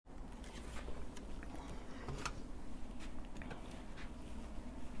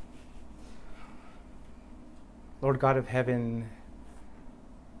Lord God of heaven,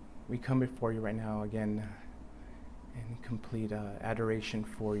 we come before you right now again in complete adoration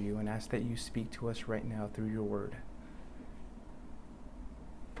for you and ask that you speak to us right now through your word.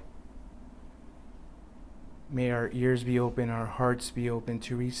 May our ears be open, our hearts be open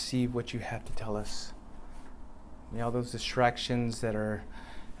to receive what you have to tell us. May all those distractions that are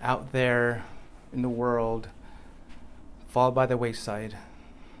out there in the world fall by the wayside.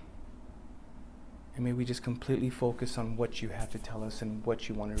 And may we just completely focus on what you have to tell us and what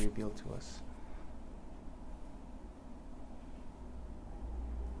you want to reveal to us.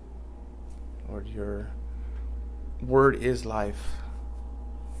 Lord, your word is life.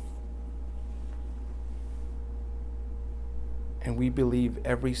 And we believe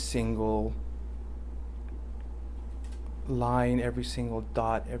every single line, every single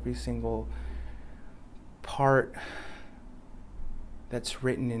dot, every single part that's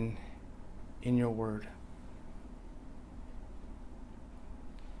written in your word.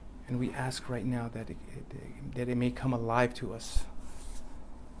 And we ask right now that it may come alive to us.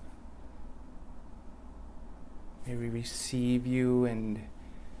 May we receive you and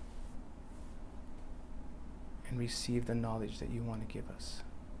receive the knowledge that you want to give us.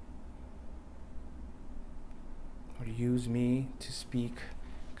 Lord, use me to speak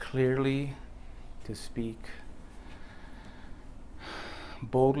clearly, to speak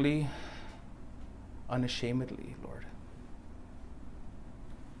boldly, unashamedly, Lord.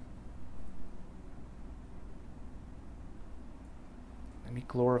 Let me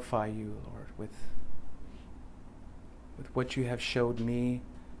glorify you, Lord, with what you have showed me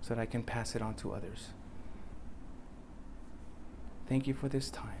so that I can pass it on to others. Thank you for this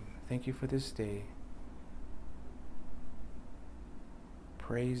time. Thank you for this day.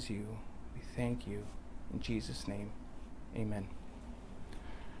 Praise you. We thank you. In Jesus' name, amen.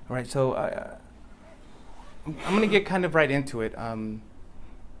 All right, so I'm going to get kind of right into it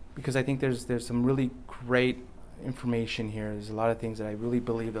because I think there's some really great information here. There's a lot of things that I really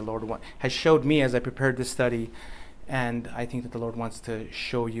believe the Lord has showed me as I prepared this study, and I think that the Lord wants to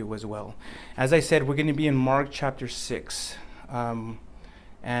show you as well. As I said, we're going to be in Mark chapter 6,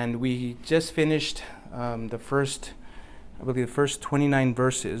 and we just finished the first 29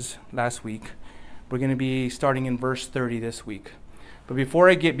 verses last week. We're going to be starting in verse 30 this week. But before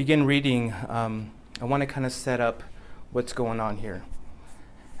I begin reading, I want to kind of set up what's going on here.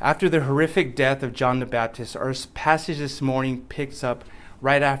 After the horrific death of John the Baptist, our passage this morning picks up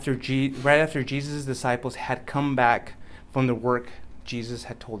right after Jesus' disciples had come back from the work Jesus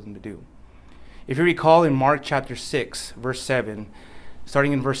had told them to do. If you recall in Mark chapter 6, verse 7,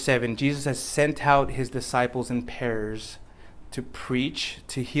 starting in verse 7, Jesus has sent out his disciples in pairs to preach,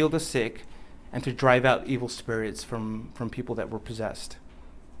 to heal the sick, and to drive out evil spirits from people that were possessed.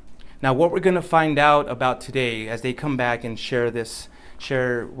 Now, what we're going to find out about today as they come back and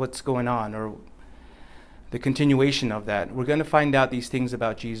share what's going on, or the continuation of that, we're going to find out these things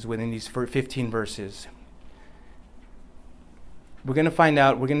about Jesus within these 15 verses. We're going to find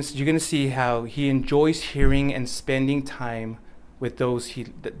out, you're going to see how he enjoys hearing and spending time with those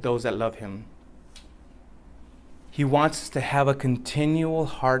that love him. He wants us to have a continual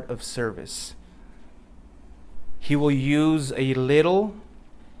heart of service. He will use a little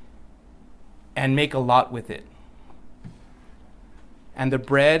and make a lot with it. And the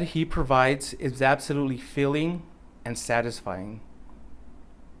bread he provides is absolutely filling and satisfying.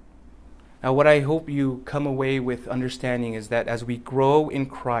 Now, what I hope you come away with understanding is that as we grow in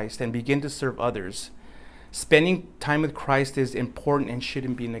Christ and begin to serve others, spending time with Christ is important and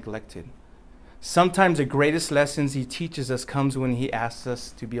shouldn't be neglected. Sometimes the greatest lessons he teaches us comes when he asks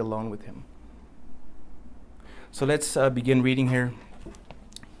us to be alone with him. So let's begin reading here.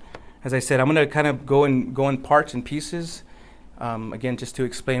 As I said, I'm going to kind of go in parts and pieces, again, just to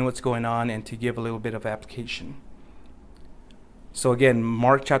explain what's going on and to give a little bit of application. So again,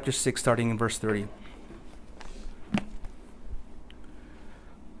 Mark chapter 6, starting in verse 30. It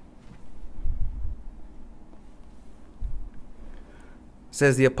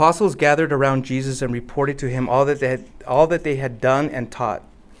says, the apostles gathered around Jesus and reported to him all that they had done and taught.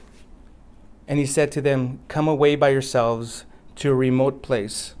 And he said to them, come away by yourselves to a remote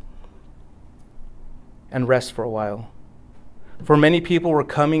place and rest for a while. For many people were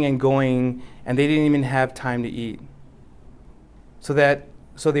coming and going, and they didn't even have time to eat. So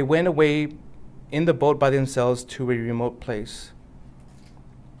they went away in the boat by themselves to a remote place.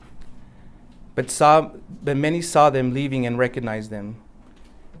 But many saw them leaving and recognized them.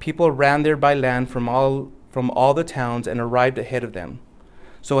 People ran there by land from all the towns and arrived ahead of them.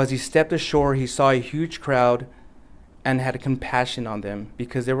 So as he stepped ashore, he saw a huge crowd and had compassion on them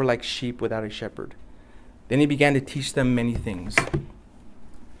because they were like sheep without a shepherd. Then he began to teach them many things.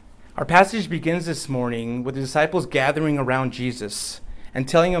 Our passage begins this morning with the disciples gathering around Jesus and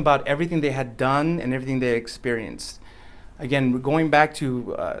telling him about everything they had done and everything they had experienced. Again, going back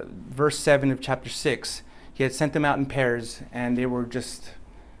to verse 7 of chapter 6, he had sent them out in pairs, and they were just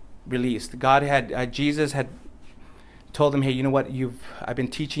released. Jesus had told them, hey, you know what? I've been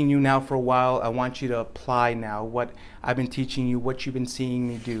teaching you now for a while. I want you to apply now what I've been teaching you, what you've been seeing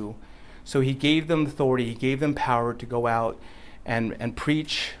me do. So he gave them authority. He gave them power to go out and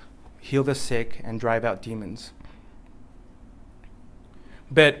preach, heal the sick, and drive out demons.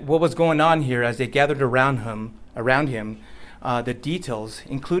 But what was going on here as they gathered around him, the details,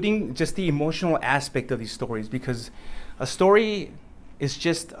 including just the emotional aspect of these stories, because a story is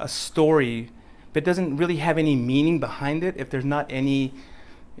just a story, but doesn't really have any meaning behind it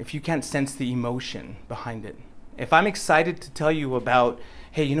if you can't sense the emotion behind it. If I'm excited to tell you about,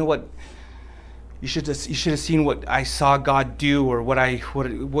 hey, you know what? You should have seen what I saw God do, or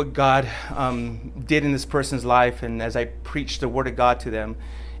what God did in this person's life, and as I preached the Word of God to them.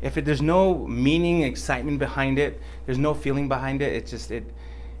 If there's no meaning, excitement behind it, there's no feeling behind it,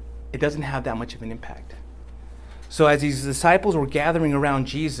 it doesn't have that much of an impact. So as these disciples were gathering around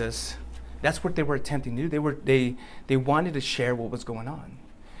Jesus, that's what they were attempting to do. They wanted to share what was going on.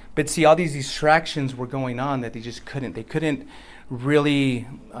 But see, all these distractions were going on that they just couldn't. They couldn't really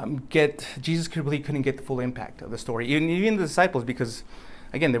Jesus really couldn't get the full impact of the story. Even the disciples, because,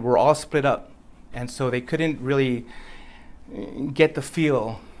 again, they were all split up. And so they couldn't really get the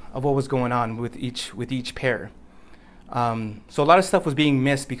feel of what was going on with each pair. So a lot of stuff was being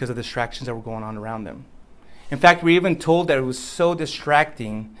missed because of the distractions that were going on around them. In fact, we're even told that it was so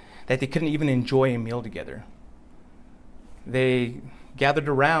distracting that they couldn't even enjoy a meal together. They gathered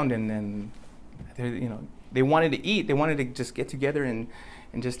around and they wanted to eat. They wanted to just get together and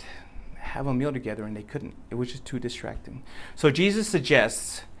just have a meal together, and they couldn't. It was just too distracting. So Jesus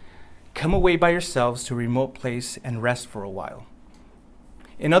suggests, come away by yourselves to a remote place and rest for a while.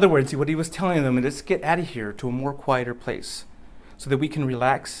 In other words, what he was telling them is, let's get out of here to a more quieter place so that we can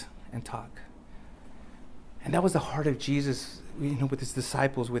relax and talk. And that was the heart of Jesus, with his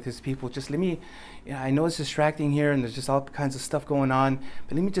disciples, with his people. Just I know it's distracting here and there's just all kinds of stuff going on,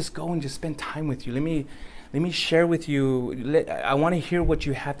 but let me just go and just spend time with you. Let me share with you. I want to hear what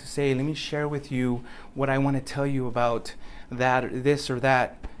you have to say. Let me share with you what I want to tell you about that, or this or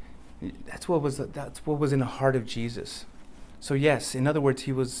that. That's what was in the heart of Jesus. So yes, in other words,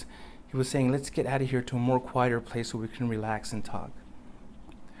 he was saying, let's get out of here to a more quieter place where we can relax and talk.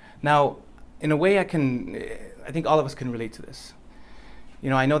 Now, in a way, I think all of us can relate to this.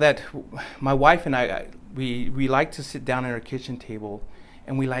 I know that my wife and I, we like to sit down at our kitchen table,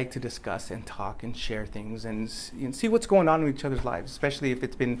 and we like to discuss and talk and share things and see what's going on in each other's lives, especially if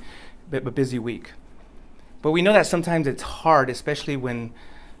it's been a busy week. But we know that sometimes it's hard, especially when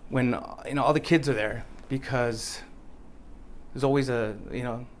all the kids are there, because there's always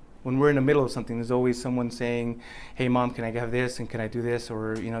when we're in the middle of something, there's always someone saying, hey, Mom, can I have this, and can I do this?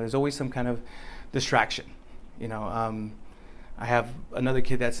 Or, there's always some kind of distraction. I have another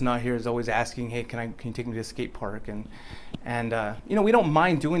kid that's not here is always asking, hey, can you take me to the skate park? And we don't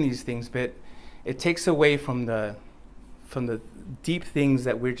mind doing these things, but it takes away from the deep things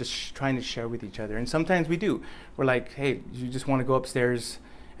that we're just trying to share with each other. And sometimes we do. We're like, hey, you just want to go upstairs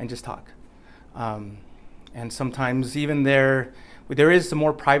and just talk. And sometimes even there is some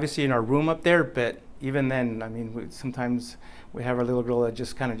more privacy in our room up there, but even then, sometimes we have our little girl that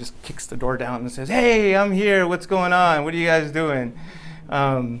just kind of just kicks the door down and says, hey, I'm here, what's going on? What are you guys doing?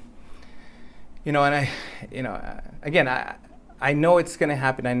 And I know it's going to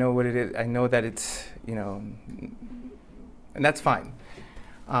happen. I know what it is. I know that it's, and that's fine.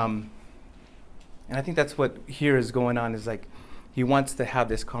 And I think that's what here is going on, is like he wants to have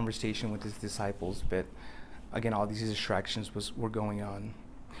this conversation with his disciples, but again, all these distractions were going on.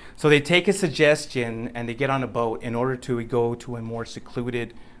 So they take a suggestion and they get on a boat in order to go to a more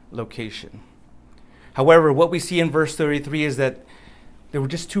secluded location. However, what we see in verse 33 is that they were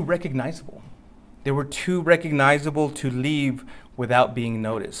just too recognizable. They were too recognizable to leave without being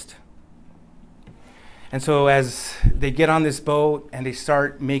noticed. And so as they get on this boat and they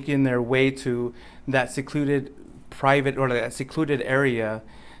start making their way to that secluded private or that secluded area,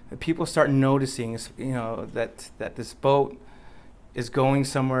 people start noticing, that this boat is going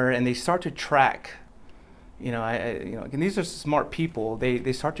somewhere, and they start to track. And these are smart people.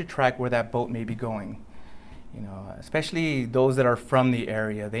 They start to track where that boat may be going. Especially those that are from the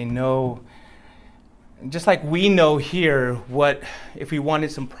area. They know, just like we know here, what if we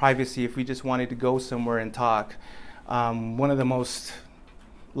wanted some privacy, if we just wanted to go somewhere and talk. One of the most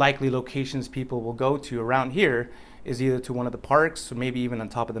likely locations people will go to around here is either to one of the parks or maybe even on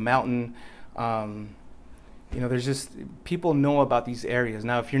top of the mountain. There's just, people know about these areas.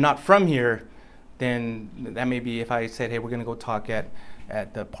 Now, if you're not from here, then that may be, if I said, hey, we're going to go talk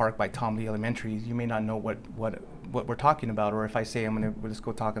at the park by Tom Lee Elementary, you may not know what we're talking about. Or if I say we'll just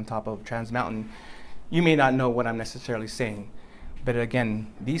go talk on top of Trans Mountain, you may not know what I'm necessarily saying. But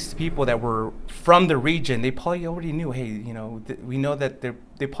again, these people that were from the region, they probably already knew, hey, we know that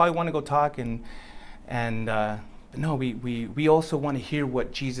they probably want to go talk, but no, we also want to hear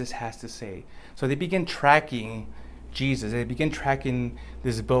what Jesus has to say. So they begin tracking Jesus. They begin tracking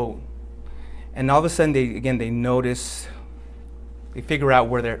this boat. And all of a sudden, they notice, they figure out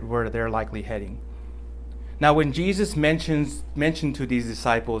where they're likely heading. Now, when Jesus mentioned to these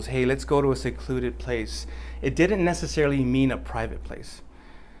disciples, hey, let's go to a secluded place, it didn't necessarily mean a private place.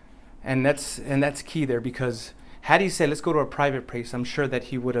 And that's key there, because had he said, let's go to a private place, I'm sure that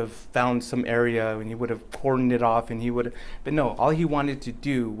he would have found some area and he would have cordoned it off but no, all he wanted to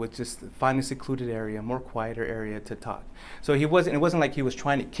do was just find a secluded area, a more quieter area to talk. So it wasn't like he was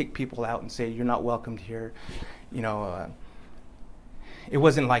trying to kick people out and say, you're not welcomed here. It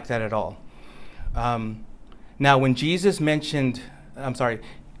wasn't like that at all. Now, when Jesus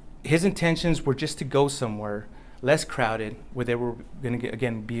his intentions were just to go somewhere less crowded where they were going to,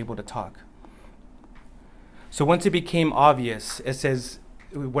 again, be able to talk. So once it became obvious, it says,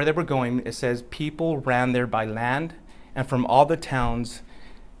 where they were going, it says, people ran there by land and from all the towns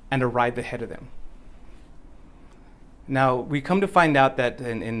and arrived ahead of them. Now, we come to find out that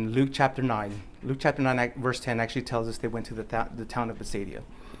in Luke chapter 9, verse 10 actually tells us they went to the town of Bethsaida.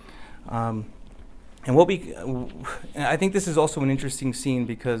 And I think this is also an interesting scene,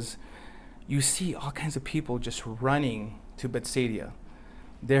 because you see all kinds of people just running to Bethsaida.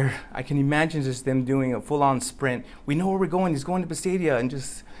 I can imagine just them doing a full-on sprint. We know where we're going. He's going to Bethsaida, and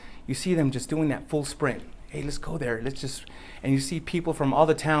you see them just doing that full sprint. Hey, let's go there. And you see people from all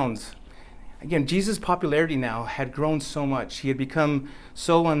the towns. Again, Jesus' popularity now had grown so much. He had become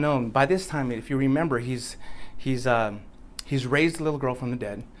so unknown. By this time, if you remember, he's raised a little girl from the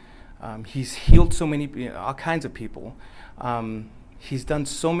dead. He's healed so many, all kinds of people. He's done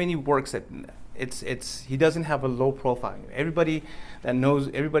so many works that he doesn't have a low profile. Everybody that knows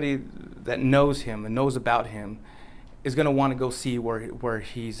him and knows about him is going to want to go see where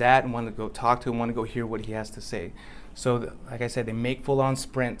he's at and want to go talk to him, want to go hear what he has to say. So, like I said, they make a full-on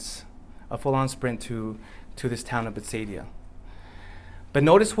sprint to this town of Bethsaida. But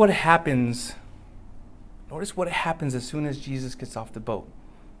notice what happens. Notice what happens as soon as Jesus gets off the boat.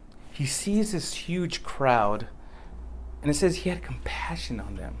 He sees this huge crowd, and it says he had compassion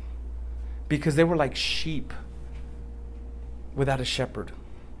on them because they were like sheep without a shepherd.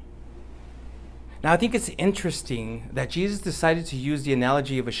 Now, I think it's interesting that Jesus decided to use the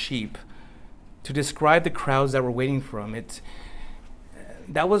analogy of a sheep to describe the crowds that were waiting for him.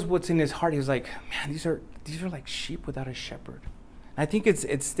 That was what's in his heart. He was like, man, these are like sheep without a shepherd. I think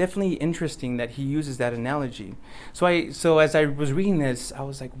it's definitely interesting that he uses that analogy. So as I was reading this, I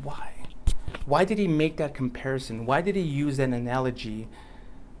was like, why? Why did he make that comparison? Why did he use that analogy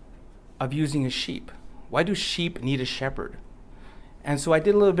of using a sheep? Why do sheep need a shepherd? And so I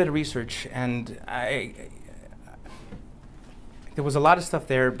did a little bit of research, and there was a lot of stuff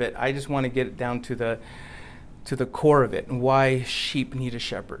there, but I just want to get it down to the core of it and why sheep need a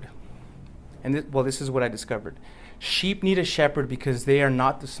shepherd. And this is what I discovered. Sheep need a shepherd because they are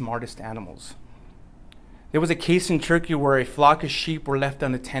not the smartest animals. There was a case in Turkey where a flock of sheep were left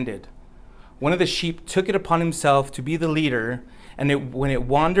unattended. One of the sheep took it upon himself to be the leader, and when it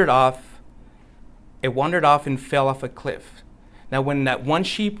wandered off and fell off a cliff. Now, when that one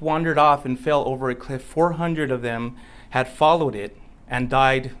sheep wandered off and fell over a cliff, 400 of them had followed it and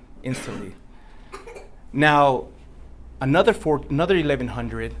died instantly. Now, another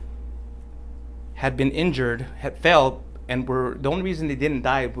 1,100 had been injured, fell, and the only reason they didn't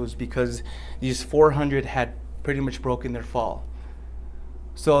die was because these 400 had pretty much broken their fall.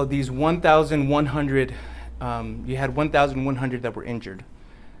 So these 1,100, you had 1,100 that were injured.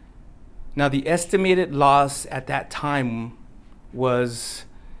 Now, the estimated loss at that time it was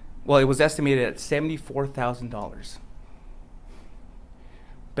estimated at $74,000.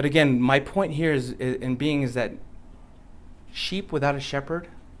 But again, my point here is that sheep without a shepherd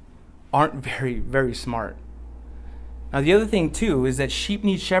aren't very, very smart. Now, the other thing too is that sheep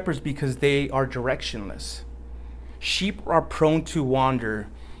need shepherds because they are directionless. Sheep are prone to wander,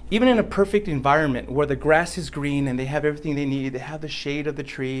 even in a perfect environment where the grass is green and they have everything they need. They have the shade of the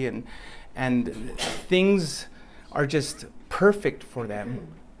tree and things are just perfect for them.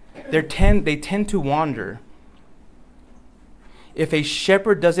 They tend to wander. If a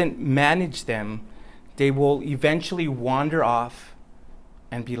shepherd doesn't manage them, they will eventually wander off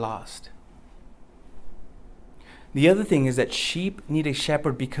and be lost. The other thing is that sheep need a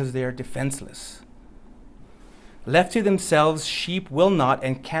shepherd because they are defenseless. Left to themselves, sheep will not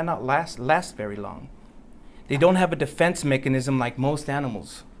and cannot last very long. They don't have a defense mechanism like most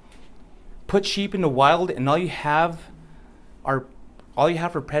animals. Put sheep in the wild, and all you have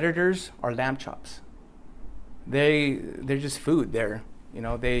for predators are lamb chops. They're just food there.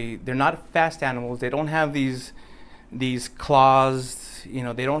 They're not fast animals. They don't have these claws.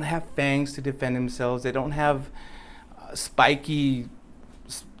 They don't have fangs to defend themselves. They don't have spiky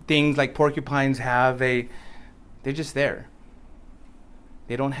things like porcupines have. They're just there.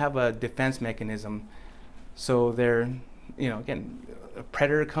 They don't have a defense mechanism. So they're, again, a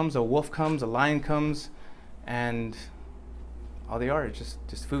predator comes, a wolf comes, a lion comes, and all they are is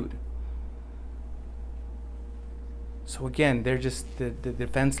just food. So again, they're just the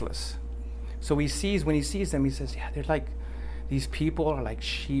defenseless. So when he sees them, he says, yeah, they're like, these people are like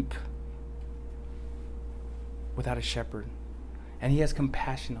sheep without a shepherd. And he has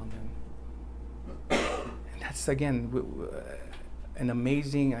compassion on them. And that's, again, an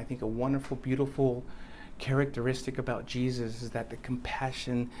amazing, I think a wonderful, beautiful characteristic about Jesus, is that the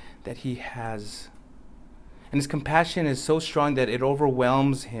compassion that he has. And his compassion is so strong that it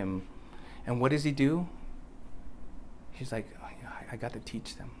overwhelms him. And what does he do? He's like, I got to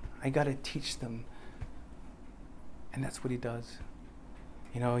teach them. I got to teach them. And that's what he does.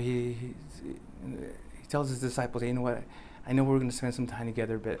 He tells his disciples, hey, you know what? I know we're going to spend some time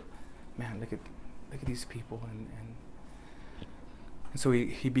together, but man, look at these people. And so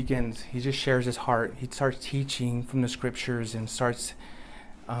he begins. He just shares his heart. He starts teaching from the scriptures and starts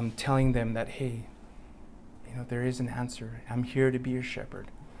telling them that, hey, there is an answer. I'm here to be your shepherd.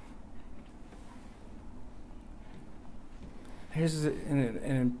 Here's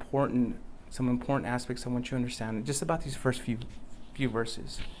some important aspects I want you to understand just about these first few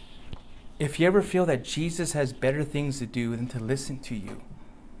verses. If you ever feel that Jesus has better things to do than to listen to you,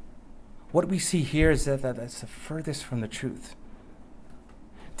 what we see here is that's the furthest from the truth.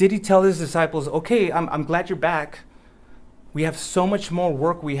 Did he tell his disciples, okay, I'm glad you're back. We have so much more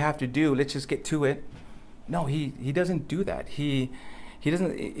work we have to do. Let's just get to it. No, he doesn't do that. He's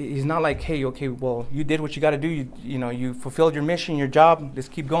not like, hey, okay, well, you did what you got to do. You fulfilled your mission, your job. Let's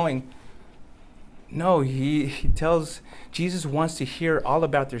keep going. No, he tells, Jesus wants to hear all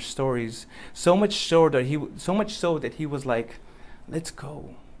about their stories. So much so that he was like, let's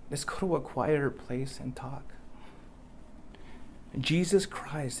go to a quieter place and talk. Jesus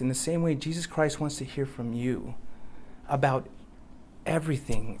Christ, in the same way, Jesus Christ wants to hear from you about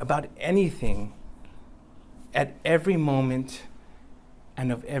everything, about anything, at every moment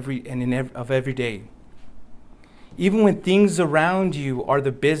of every day. Even when things around you are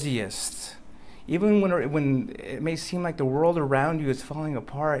the busiest, even when it may seem like the world around you is falling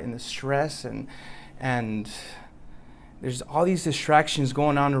apart in the stress and there's all these distractions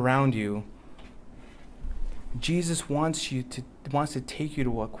going on around you, Jesus wants to take you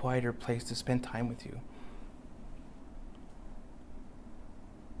to a quieter place to spend time with you.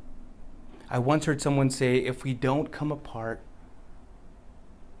 I once heard someone say, if we don't come apart,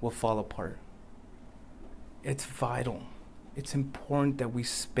 we'll fall apart. It's vital. It's important that we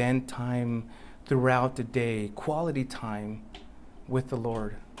spend time throughout the day, quality time with the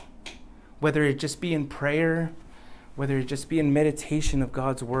Lord. Whether it just be in prayer, whether it just be in meditation of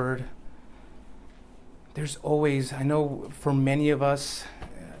God's word. There's always, I know for many of us,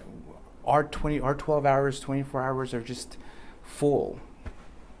 our 12 hours, 24 hours are just full.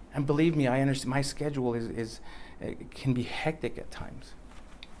 And believe me, I understand my schedule can be hectic at times.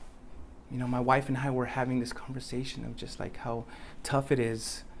 My wife and I were having this conversation of just like how tough it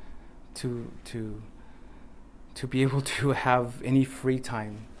is to be able to have any free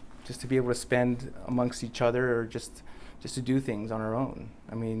time, just to be able to spend amongst each other or just to do things on our own.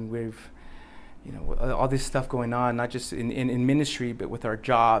 I mean, we've all this stuff going on, not just in ministry, but with our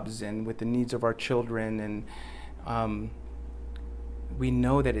jobs and with the needs of our children. And we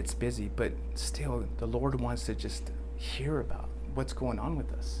know that it's busy, but still the Lord wants to just hear about what's going on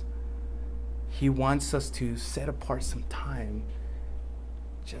with us. He wants us to set apart some time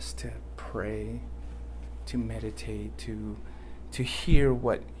just to pray, to meditate, to hear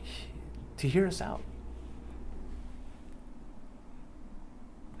to hear us out.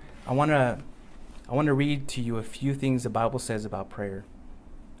 I want to read to you a few things the Bible says about prayer.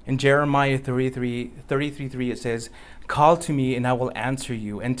 In Jeremiah 33:3, it says, "Call to me and I will answer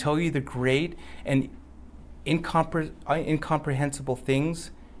you and tell you the great and incomprehensible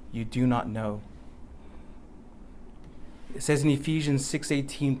things you do not know." It says in Ephesians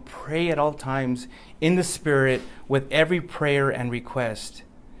 6:18, pray at all times in the Spirit with every prayer and request,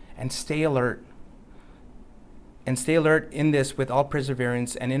 and stay alert. And stay alert in this with all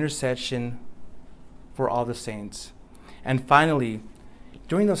perseverance and intercession for all the saints. And finally,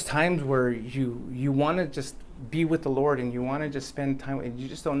 during those times where you want to just be with the Lord and you want to just spend time, and you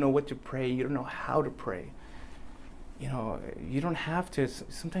just don't know what to pray, you don't know how to pray. You don't have to,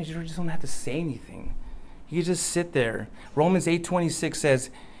 sometimes you just don't have to say anything. You just sit there. Romans 8:26 says,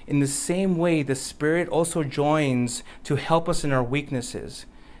 in the same way, the Spirit also joins to help us in our weaknesses,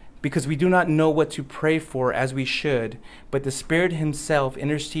 because we do not know what to pray for as we should, but the Spirit himself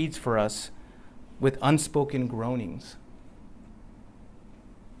intercedes for us with unspoken groanings.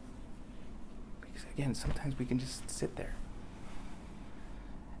 Because again, sometimes we can just sit there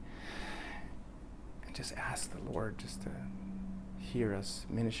and just ask the Lord just to hear us,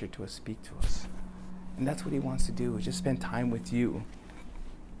 minister to us, speak to us. And that's what he wants to do, is just spend time with you.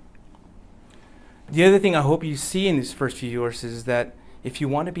 The other thing I hope you see in these first few verses is that if you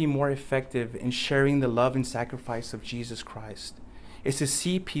want to be more effective in sharing the love and sacrifice of Jesus Christ, is to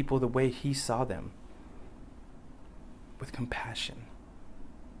see people the way he saw them, with compassion.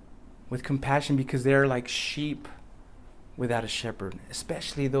 With compassion, because they're like sheep without a shepherd,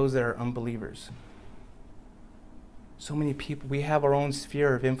 especially those that are unbelievers. So many people, we have our own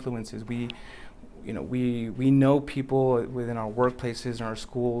sphere of influences. We know people within our workplaces and our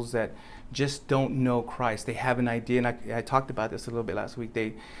schools that just don't know Christ. They have an idea, and I talked about this a little bit last week.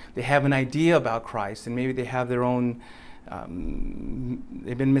 They have an idea about Christ, and maybe they have their own,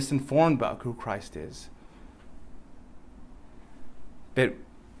 they've been misinformed about who Christ is. But,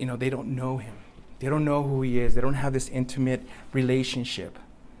 they don't know him. They don't know who he is. They don't have this intimate relationship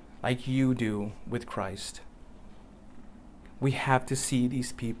like you do with Christ. We have to see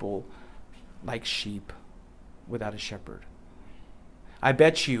these people like sheep without a shepherd. I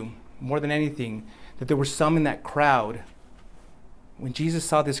bet you, more than anything, that there were some in that crowd. When Jesus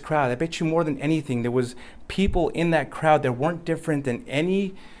saw this crowd, I bet you more than anything, there was people in that crowd that weren't different than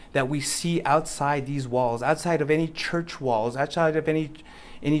any that we see outside these walls, outside of any church walls, outside of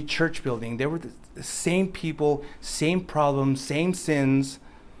any church building. They were the same people, same problems, same sins.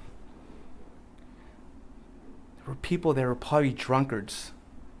 There were people that were probably drunkards.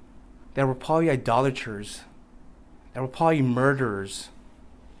 There were probably idolaters. There were probably murderers,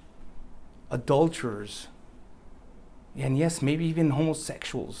 adulterers, and yes, maybe even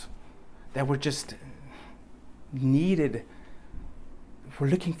homosexuals that were just were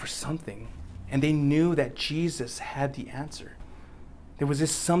looking for something, and they knew that Jesus had the answer. There was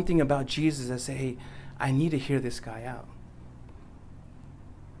this something about Jesus that said, hey, I need to hear this guy out.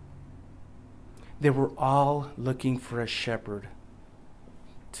 They were all looking for a shepherd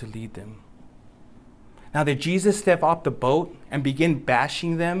to lead them. Now, did Jesus step off the boat and begin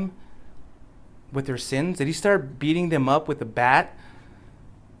bashing them with their sins? Did he start beating them up with a bat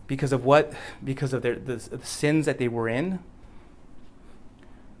because of what? Because of the sins that they were in?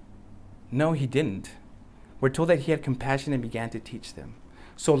 No, he didn't. We're told that he had compassion and began to teach them.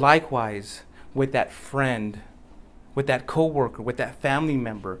 So likewise, with that friend, with that coworker, with that family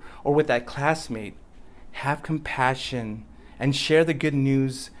member, or with that classmate, have compassion and share the good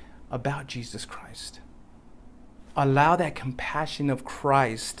news about Jesus Christ. Allow that compassion of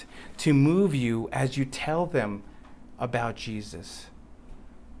Christ to move you as you tell them about Jesus.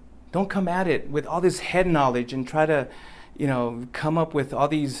 Don't come at it with all this head knowledge and try to, come up with all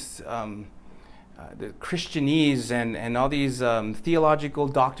these the Christianese and all these theological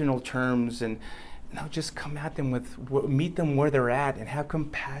doctrinal terms, and just come at them meet them where they're at and have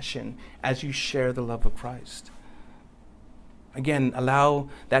compassion as you share the love of Christ. Again, allow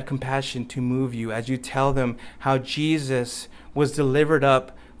that compassion to move you as you tell them how Jesus was delivered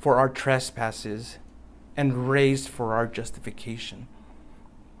up for our trespasses and raised for our justification.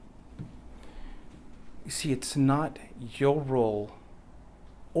 You see, it's not your role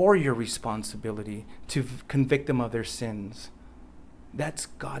or your responsibility to convict them of their sins. That's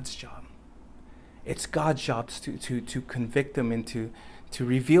God's job. It's God's job to convict them and to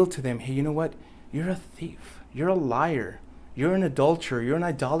reveal to them, hey, you know what? You're a thief. You're a liar. You're an adulterer. You're an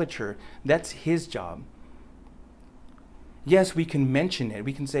idolater. That's his job. Yes, we can mention it.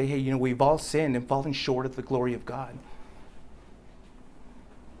 We can say, hey, we've all sinned and fallen short of the glory of God.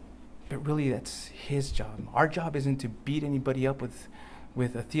 But really, that's his job. Our job isn't to beat anybody up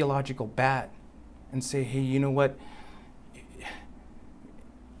with a theological bat and say, hey, you know what?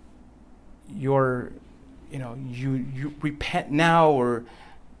 You repent now or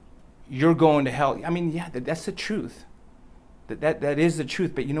you're going to hell. I mean, yeah, that's the truth. That is the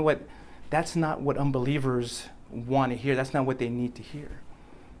truth. But you know what? That's not what unbelievers want to hear. That's not what they need to hear.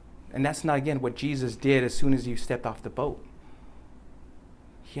 And that's not, again, what Jesus did as soon as he stepped off the boat.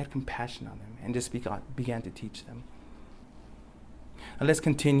 He had compassion on them and just began to teach them. Now let's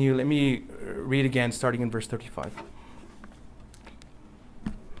continue. Let me read again, starting in verse 35.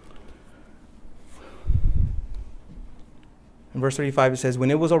 In verse 35 it says, when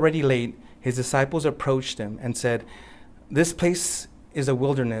it was already late, his disciples approached him and said, this place is a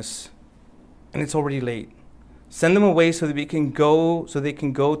wilderness, and it's already late. Send them away so that they can go to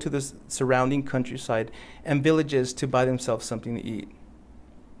the surrounding countryside and villages to buy themselves something to eat.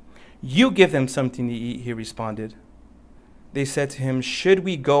 You give them something to eat, he responded. They said to him, should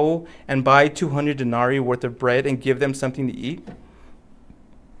we go and buy 200 denarii worth of bread and give them something to eat?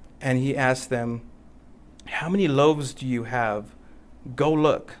 And he asked them, how many loaves do you have? Go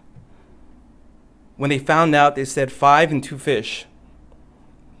look. When they found out, they said, 5 and 2 fish.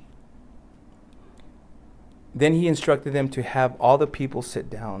 Then he instructed them to have all the people sit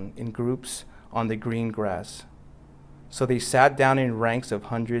down in groups on the green grass. So they sat down in ranks of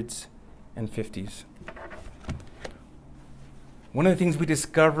hundreds and fifties. One of the things we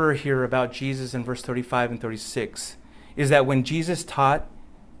discover here about Jesus in verse 35 and 36 is that when Jesus taught,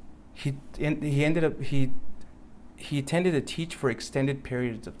 he tended to teach for extended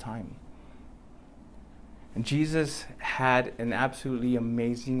periods of time. And Jesus had an absolutely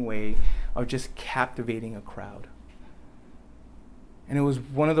amazing way of just captivating a crowd. And it was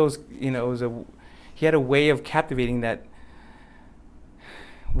one of those, he had a way of captivating that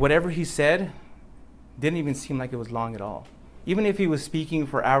whatever he said didn't even seem like it was long at all. Even if he was speaking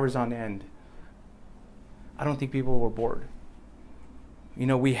for hours on end, I don't think people were bored.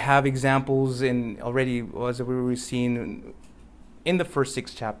 We have examples already, as we were seeing in the first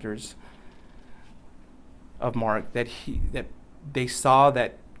 6 chapters of Mark, that they saw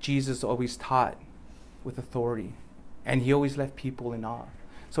that Jesus always taught with authority, and he always left people in awe.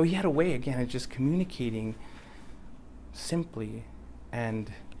 So he had a way, again, of just communicating simply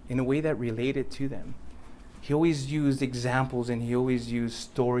and in a way that related to them. He always used examples, and he always used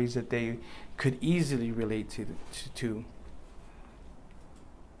stories that they could easily relate to.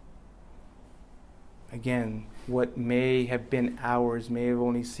 Again, what may have been hours may have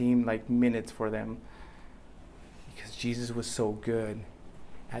only seemed like minutes for them, because Jesus was so good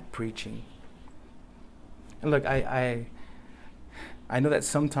at preaching. And look, I know that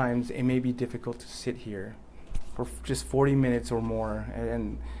sometimes it may be difficult to sit here for just 40 minutes or more,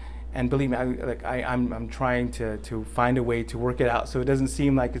 and believe me, I'm trying to find a way to work it out so it doesn't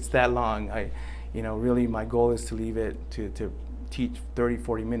seem like it's that long. Really my goal is to leave it to teach 30,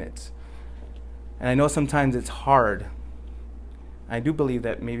 40 minutes. And I know sometimes it's hard. I do believe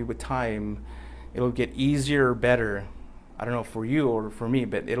that maybe with time, it'll get easier or better. I don't know for you or for me,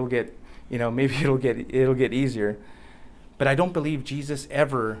 but it'll get, maybe it'll get easier. But I don't believe Jesus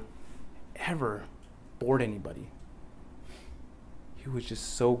ever bored anybody. He was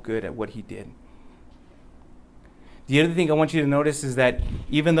just so good at what he did. The other thing I want you to notice is that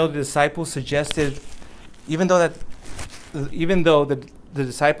even though the disciples the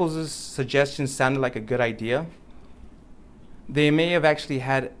disciples' suggestions sounded like a good idea, they may have actually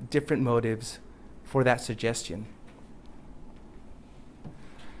had different motives for that suggestion.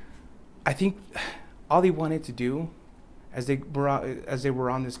 I think all they wanted to do as they were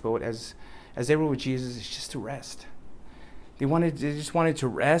on this boat, as they were with Jesus, is just to rest. They just wanted to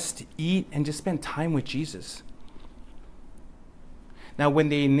rest, eat, and just spend time with Jesus. Now, let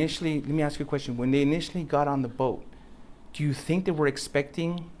me ask you a question. When they initially got on the boat, do you think they were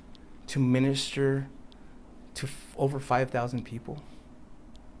expecting to minister to over 5,000 people?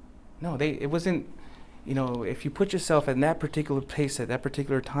 No, it wasn't, if you put yourself in that particular place at that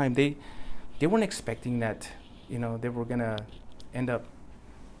particular time, they weren't expecting that, they were going to end up,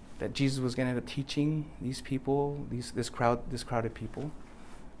 that Jesus was going to end up teaching these people, this crowd of people.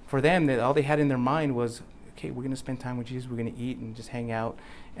 For them, all they had in their mind was, okay, we're going to spend time with Jesus, we're going to eat and just hang out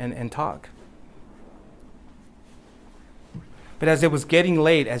and talk. But as it was getting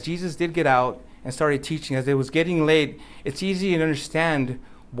late, as Jesus did get out and started teaching, as it was getting late, it's easy to understand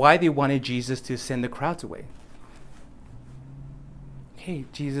why they wanted Jesus to send the crowds away. Hey,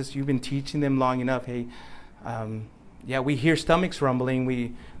 Jesus, you've been teaching them long enough. Hey, we hear stomachs rumbling.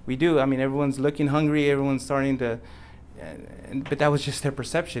 We do. I mean, everyone's looking hungry. Everyone's starting to, but that was just their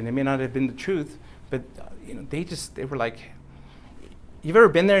perception. It may not have been the truth, but they were like, you've ever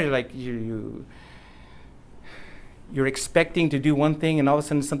been there? You're like you're expecting to do one thing, and all of a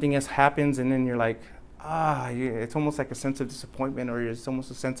sudden something else happens, and then you're like, it's almost like a sense of disappointment, or it's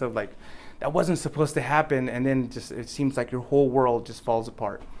almost a sense of like, that wasn't supposed to happen, and then just it seems like your whole world just falls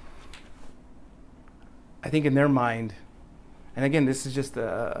apart. I think in their mind, and again, this is just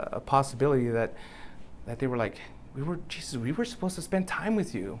a possibility that they were like, Jesus, we were supposed to spend time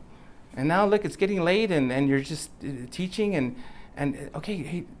with you. And now look, it's getting late and you're just teaching and okay,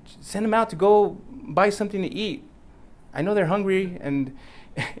 hey, send them out to go buy something to eat. I know they're hungry, and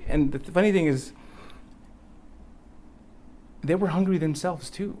the funny thing is, they were hungry themselves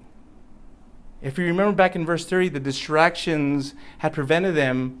too. If you remember back in verse 30, the distractions had prevented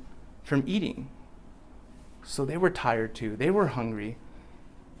them from eating. So they were tired too. They were hungry.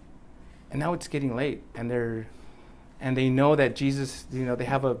 And now it's getting late, and they know that Jesus, they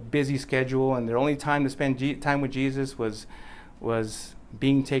have a busy schedule, and their only time to spend time with Jesus was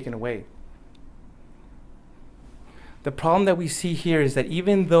being taken away. The problem that we see here is that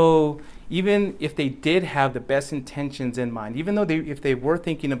even if they did have the best intentions in mind, even though if they were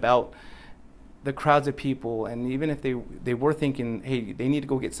thinking about the crowds of people, and even if they were thinking, hey, they need to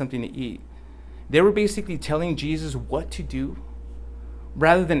go get something to eat, they were basically telling Jesus what to do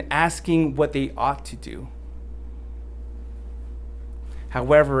rather than asking what they ought to do.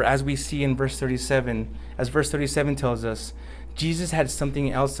 However, as we see in verse 37, as verse 37 tells us, Jesus had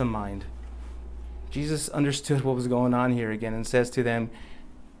something else in mind. Jesus understood what was going on here again and says to them,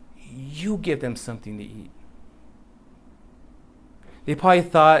 you give them something to eat. They probably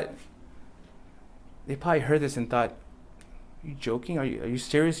heard this and thought, are you joking? Are you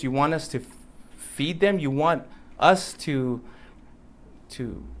serious? You want us to feed them? You want us to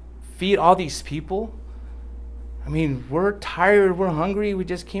feed all these people? I mean, we're tired, we're hungry, we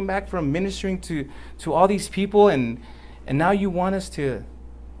just came back from ministering to all these people, and now you want us to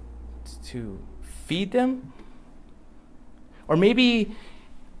feed them? Or maybe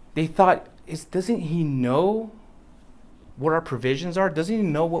they thought, doesn't he know what our provisions are? Doesn't he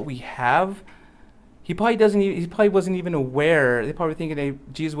know what we have? He probably wasn't even aware. They probably thinking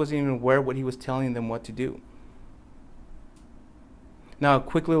Jesus wasn't even aware what he was telling them what to do. Now, a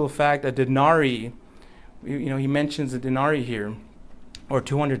quick little fact, a denarii, he mentions a denarii here, or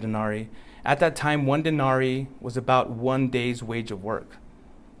 200 denarii. At that time, 1 denarii was about 1 day's wage of work.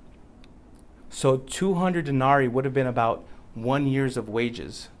 So 200 denarii would have been about 1 year's of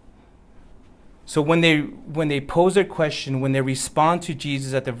wages. So when they pose their question, when they respond to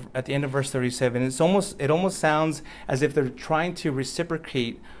Jesus at the end of verse 37, it almost sounds as if they're trying to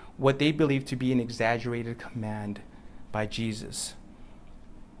reciprocate what they believe to be an exaggerated command by Jesus.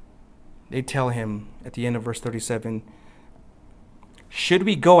 They tell him at the end of verse 37, should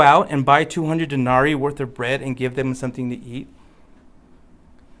we go out and buy 200 denarii worth of bread and give them something to eat?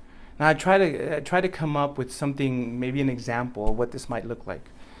 Now I try to come up with something, maybe an example of what this might look like.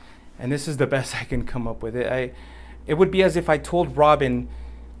 And this is the best I can come up with. It would be as if I told Robin,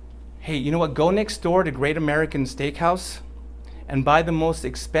 hey, you know what, go next door to Great American Steakhouse and buy the most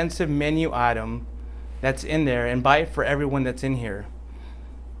expensive menu item that's in there and buy it for everyone that's in here.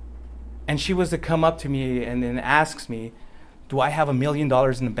 And she was to come up to me and then asks me, do I have $1 million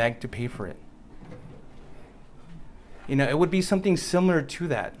in the bank to pay for it? It would be something similar to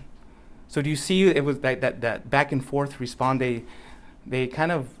that. So do you see, it was that back and forth response. They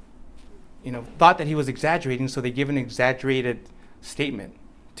kind of, thought that he was exaggerating, so they give an exaggerated statement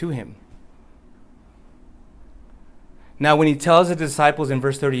to him. Now, when he tells the disciples in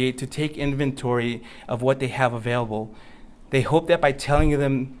verse 38 to take inventory of what they have available, they hope that by telling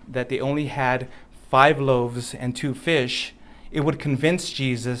them that they only had 5 loaves and 2 fish, it would convince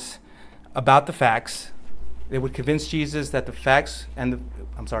Jesus about the facts. It would convince Jesus that the facts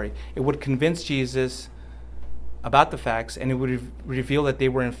it would convince Jesus about the facts, and it would reveal that they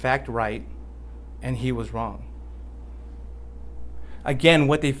were in fact right and he was wrong. Again,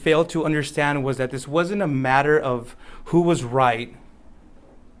 what they failed to understand was that this wasn't a matter of who was right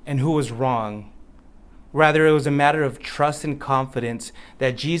and who was wrong. Rather, it was a matter of trust and confidence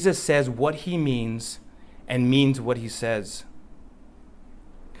that Jesus says what he means and means what he says.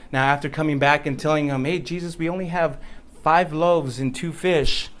 Now, after coming back and telling him, hey, Jesus, we only have 5 loaves and 2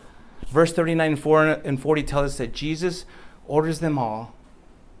 fish, verse 39 and 40 tell us that Jesus orders them all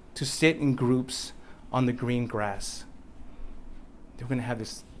to sit in groups on the green grass. They were going to have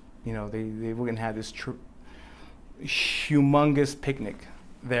this, they were going to have this humongous picnic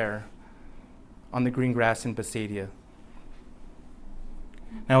there on the green grass in Bethsaida.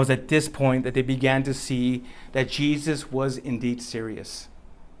 Now, it was at this point that they began to see that Jesus was indeed serious.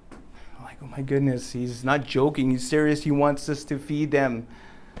 Like, oh my goodness, he's not joking. He's serious. He wants us to feed them.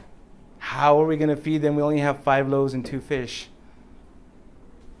 How are we going to feed them? We only have 5 loaves and 2 fish.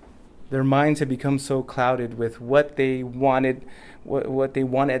 Their minds had become so clouded with what they wanted, what they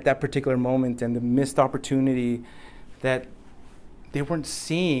wanted at that particular moment, and the missed opportunity, that they weren't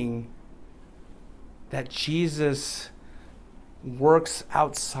seeing that Jesus works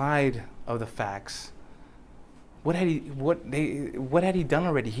outside of the facts. What had he done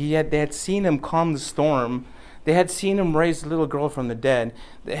already? They had seen him calm the storm. They had seen him raise the little girl from the dead.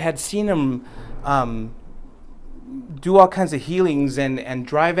 They had seen him do all kinds of healings and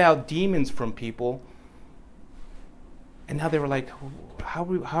drive out demons from people. And now they were like,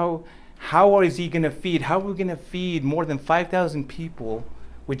 how is he going to feed? How are we going to feed more than 5,000 people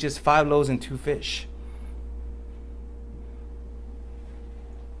with just 5 loaves and 2 fish?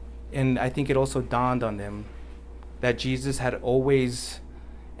 And I think it also dawned on them that Jesus had always,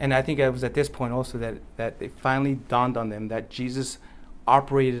 and I think it was at this point also that it finally dawned on them that Jesus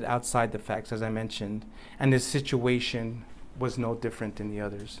operated outside the facts, as I mentioned, and his situation was no different than the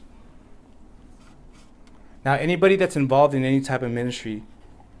others. Now, anybody that's involved in any type of ministry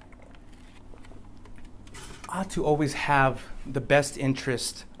ought to always have the best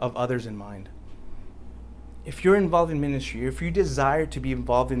interest of others in mind. If you're involved in ministry, if you desire to be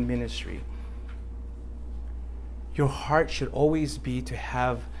involved in ministry, your heart should always be to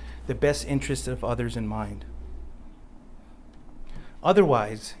have the best interest of others in mind.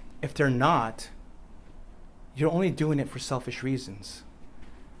 Otherwise, if they're not, you're only doing it for selfish reasons.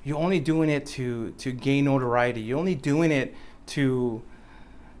 You're only doing it to gain notoriety. You're only doing it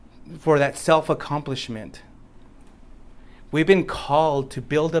for that self-accomplishment. We've been called to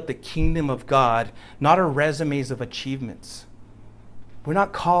build up the kingdom of God, not our resumes of achievements. We're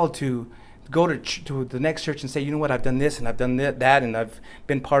not called to go to the next church and say, you know what, I've done this and I've done that and I've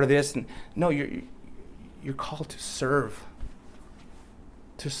been part of this. And no, you're called to serve.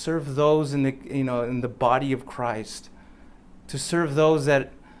 To serve those in the body of Christ. To serve those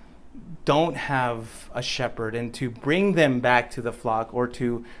that don't have a shepherd and to bring them back to the flock or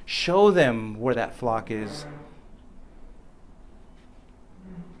to show them where that flock is.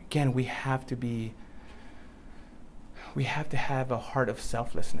 Again, we have to have a heart of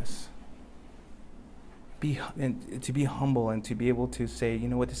selflessness. To be humble and to be able to say, you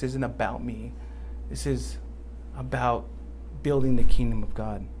know what, this isn't about me. This is about building the kingdom of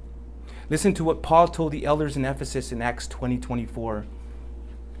God. Listen to what Paul told the elders in Ephesus in Acts 20:24.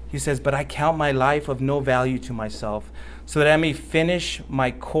 He says, "But I count my life of no value to myself, so that I may finish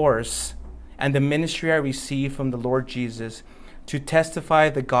my course and the ministry I received from the Lord Jesus, to testify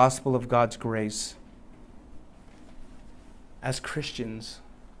the gospel of God's grace." As Christians,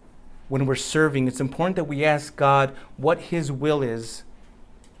 when we're serving, it's important that we ask God what his will is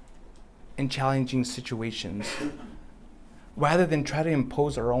in challenging situations, rather than try to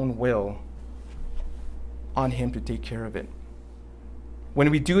impose our own will on him to take care of it. When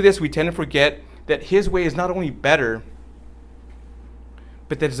we do this, we tend to forget that his way is not only better,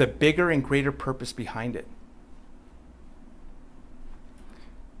 but that there's a bigger and greater purpose behind it.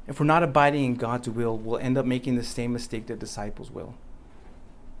 If we're not abiding in God's will, we'll end up making the same mistake that disciples will.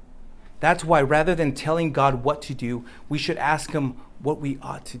 That's why rather than telling God what to do, we should ask him what we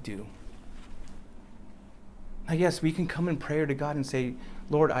ought to do. Now, yes, we can come in prayer to God and say,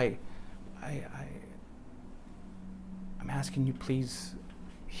 Lord, I'm asking you, please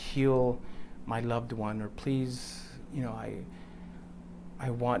heal my loved one, or please, I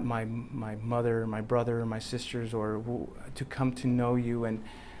want my mother, my brother, my sisters, to come to know you.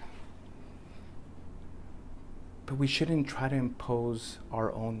 But we shouldn't try to impose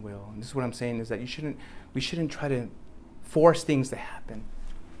our own will. And this is what I'm saying, is that we shouldn't try to force things to happen.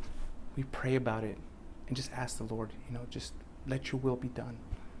 We pray about it and just ask the Lord, just let your will be done.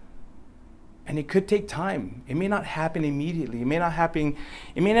 And it could take time. It may not happen immediately. It may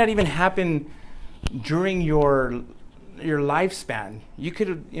not even happen during your lifespan. You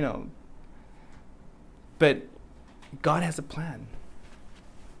could, but God has a plan.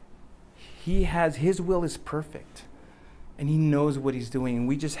 His will is perfect, and he knows what he's doing. And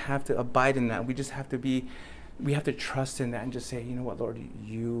we just have to abide in that. We have to trust in that and just say, you know what, Lord,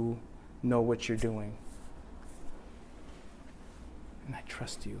 you know what you're doing. And I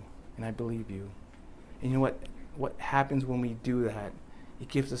trust you, and I believe you. And you know what happens when we do that? It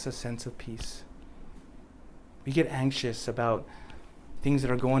gives us a sense of peace. We get anxious about things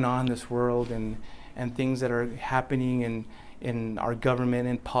that are going on in this world and things that are happening in our government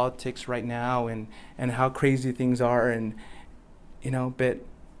and politics right now and how crazy things are. But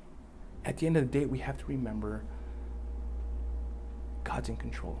at the end of the day, we have to remember God's in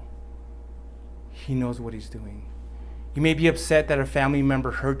control. He knows what he's doing. You may be upset that a family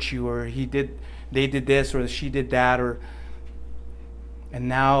member hurt you, or they did this, or she did that, and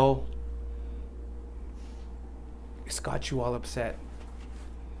now it's got you all upset.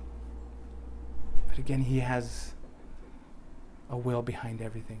 But again, he has a will behind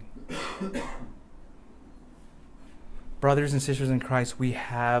everything. Brothers and sisters in Christ, we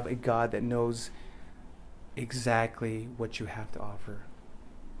have a God that knows exactly what you have to offer.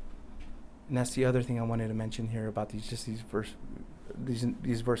 And that's the other thing I wanted to mention here about these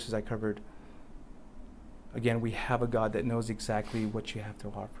verses I covered. Again, we have a God that knows exactly what you have to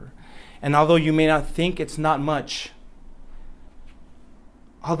offer. And although you may not think it's not much,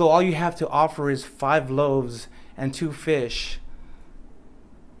 although all you have to offer is 5 loaves and 2 fish,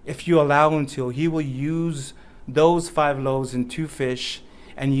 if you allow him to, he will use those 5 loaves and 2 fish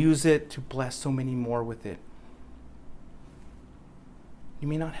and use it to bless so many more with it. You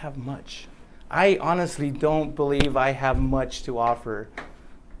may not have much. I honestly don't believe I have much to offer.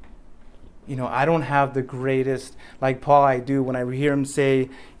 I don't have the greatest, like Paul I do when I hear him say,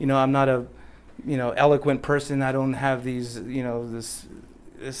 I'm not a, eloquent person. I don't have these, this,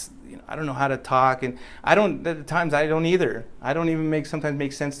 I don't know how to talk. And at times I don't either. I don't even sometimes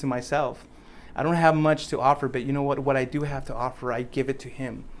make sense to myself. I don't have much to offer, but you know what I do have to offer, I give it to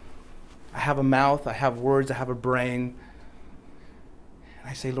him. I have a mouth, I have words, I have a brain. And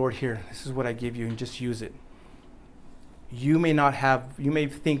I say, Lord, here, this is what I give you, and just use it. You may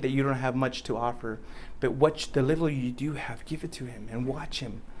think that you don't have much to offer, but the little you do have, give it to him and watch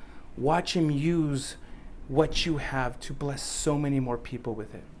him. Watch him use what you have to bless so many more people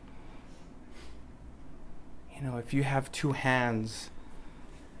with it. If you have 2 hands,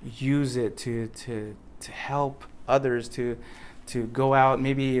 use it to help others, to go out.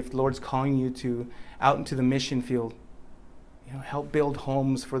 Maybe if the Lord's calling you out into the mission field, help build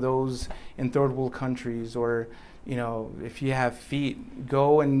homes for those in third world countries, or if you have feet,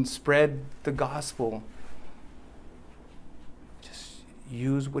 go and spread the gospel. Just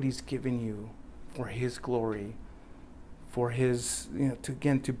use what he's given you for his glory, for his,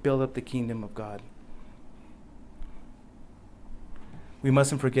 to build up the kingdom of God. We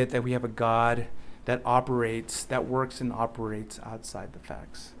mustn't forget that we have a God that works and operates outside the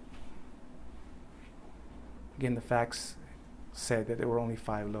facts. Again, the facts said that there were only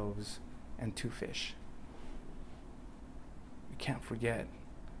 5 loaves and 2 fish. We can't forget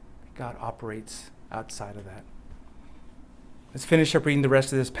that God operates outside of that. Let's finish up reading the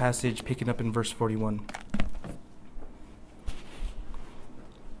rest of this passage, picking up in verse 41.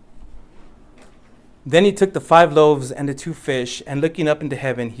 Then he took the 5 loaves and the 2 fish, and looking up into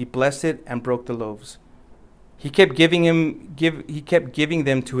heaven, he blessed it and broke the loaves. He kept giving them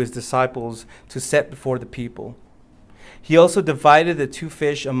to his disciples to set before the people. He also divided the 2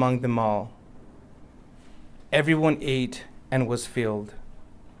 fish among them all. Everyone ate and was filled.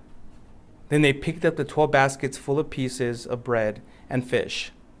 Then they picked up the 12 baskets full of pieces of bread and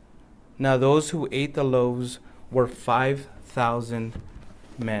fish. Now those who ate the loaves were 5,000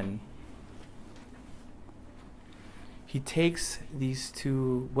 men. He takes these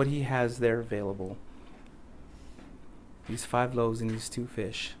 2, what he has there available, these 5 loaves and these 2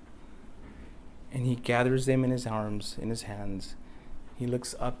 fish, and he gathers them in his arms, in his hands. He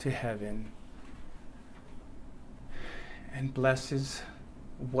looks up to heaven and blesses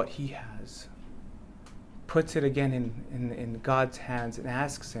what he has, puts it again in God's hands, and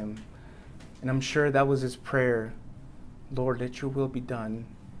asks him, and I'm sure that was his prayer, Lord, let your will be done.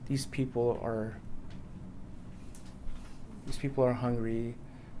 These people are hungry.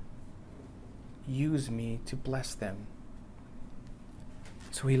 Use me to bless them.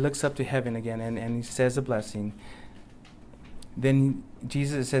 So he looks up to heaven again and he says a blessing. Then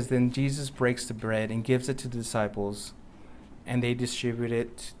Jesus breaks the bread and gives it to the disciples, and they distribute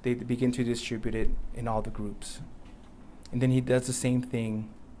it. They begin to distribute it in all the groups. And then he does the same thing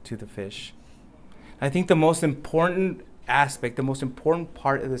to the fish. I think the most important aspect, the most important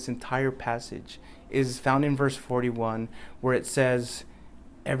part of this entire passage is found in verse 41, where it says,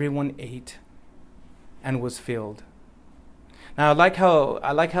 everyone ate and was filled. Now, I like how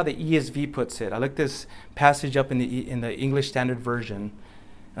the ESV puts it. I looked this passage up in the English Standard Version,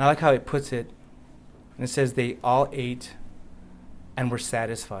 and I like how it puts it. And it says, they all ate and were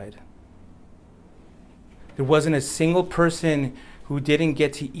satisfied. There wasn't a single person who didn't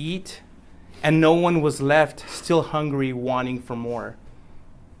get to eat, and no one was left still hungry, wanting for more.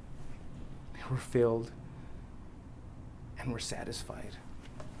 They were filled and were satisfied.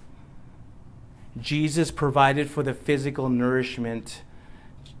 Jesus provided for the physical nourishment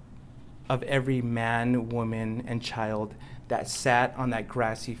of every man, woman, and child that sat on that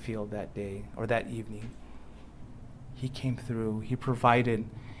grassy field that day or that evening. He came through. He provided.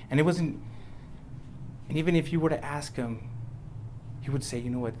 And it wasn't, and even if you were to ask him, he would say, you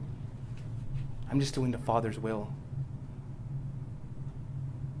know what? I'm just doing the Father's will.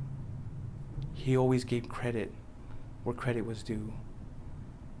 He always gave credit where credit was due.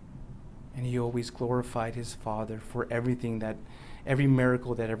 And he always glorified his Father for every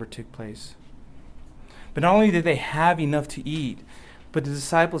miracle that ever took place. But not only did they have enough to eat, but the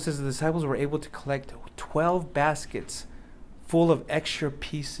disciples were able to collect 12 baskets full of extra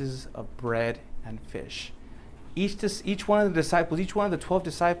pieces of bread and fish. Each one of the 12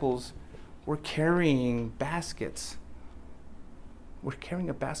 disciples were carrying baskets. Were carrying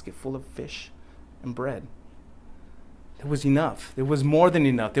a basket full of fish and bread. There was enough. There was more than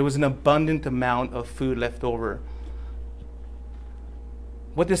enough. There was an abundant amount of food left over.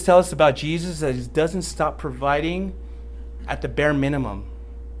 What this tells us about Jesus is that he doesn't stop providing at the bare minimum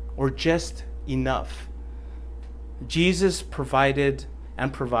or just enough. Jesus provided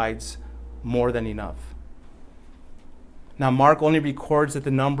and provides more than enough. Now, Mark only records that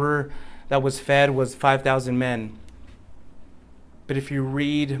the number that was fed was 5,000 men. But if you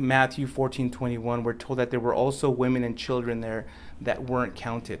read Matthew 14:21, we're told that there were also women and children there that weren't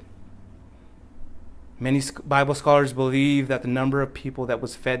counted. Many Bible scholars believe that the number of people that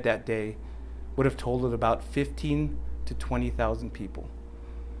was fed that day would have totaled about 15 to 20,000 people.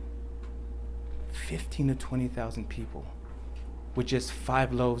 15 to 20,000 people with just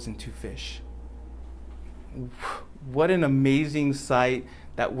 5 loaves and 2 fish. What an amazing sight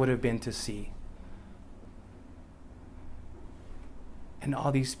that would have been to see. And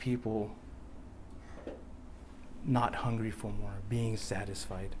all these people not hungry for more, being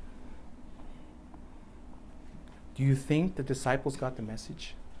satisfied. Do you think the disciples got the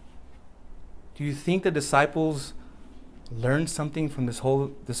message? Do you think the disciples learned something from this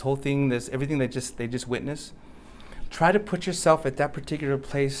whole thing, everything they just witnessed? Try to put yourself at that particular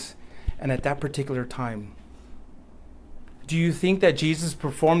place and at that particular time. Do you think that Jesus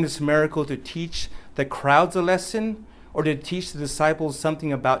performed this miracle to teach the crowds a lesson, or to teach the disciples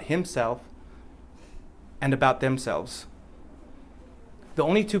something about himself and about themselves? The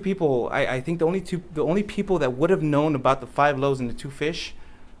only two people, I think the only people that would have known about the 5 loaves and the 2 fish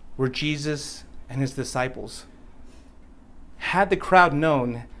were Jesus and his disciples. Had the crowd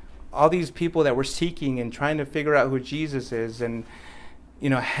known, all these people that were seeking and trying to figure out who Jesus is, and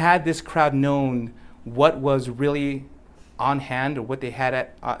had this crowd known what was really on hand or what they had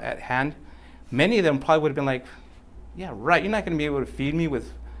at hand, many of them probably would have been like, yeah, right, you're not going to be able to feed me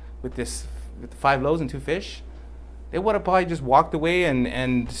with 5 loaves and 2 fish. They would have probably just walked away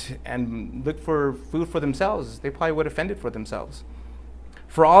and looked for food for themselves. They probably would have fended for themselves.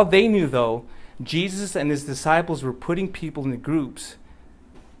 For all they knew, though, Jesus and his disciples were putting people into groups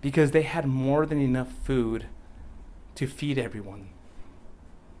because they had more than enough food to feed everyone.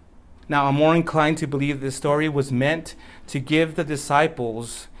 Now, I'm more inclined to believe this story was meant to give the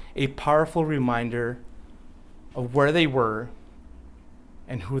disciples a powerful reminder of where they were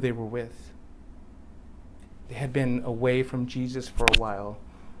and who they were with. They had been away from Jesus for a while.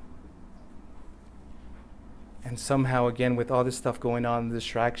 And somehow, again, with all this stuff going on, the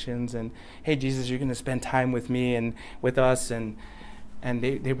distractions, and, hey, Jesus, you're going to spend time with me and with us, and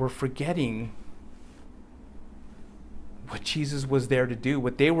they were forgetting what Jesus was there to do,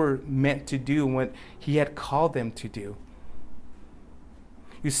 what they were meant to do, what he had called them to do.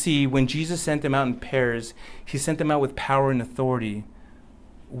 You see, when Jesus sent them out in pairs, he sent them out with power and authority,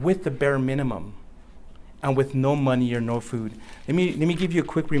 with the bare minimum, and with no money or no food. Let me give you a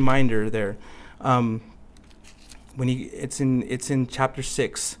quick reminder there. It's in chapter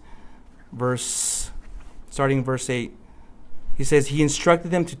 6, starting verse 8. He says, he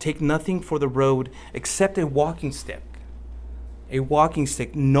instructed them to take nothing for the road except a walking stick. A walking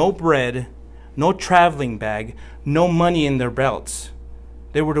stick, no bread, no traveling bag, no money in their belts.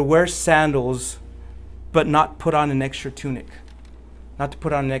 They were to wear sandals, but not put on an extra tunic, not to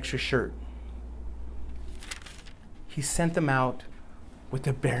put on an extra shirt. He sent them out with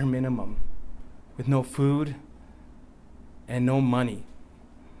the bare minimum, with no food and no money.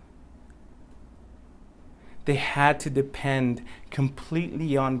 They had to depend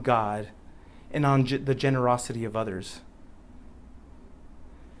completely on God and on the generosity of others.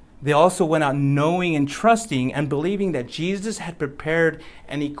 They also went out knowing and trusting and believing that Jesus had prepared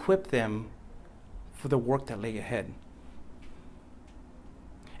and equipped them for the work that lay ahead.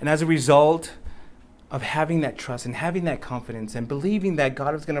 And as a result of having that trust and having that confidence and believing that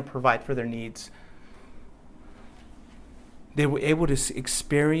God was going to provide for their needs, they were able to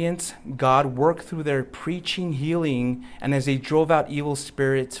experience God work through their preaching, healing, and as they drove out evil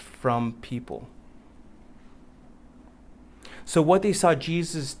spirits from people. So what they saw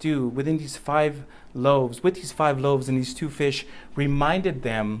Jesus do with these 5 loaves and these 2 fish reminded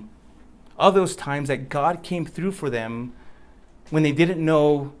them of those times that God came through for them when they didn't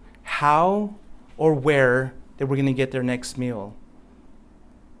know how or where they were going to get their next meal.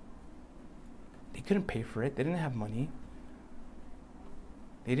 They couldn't pay for it. They didn't have money.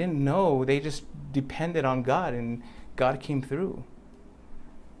 They didn't know. They just depended on God, and God came through.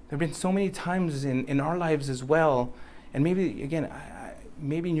 There have been so many times in our lives as well, and maybe, again,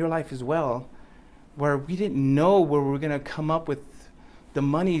 maybe in your life as well, where we didn't know where we were going to come up with the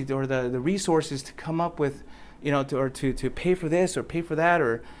money or the resources to come up with, to pay for this or pay for that,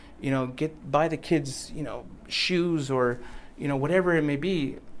 or, buy the kids, shoes, or, whatever it may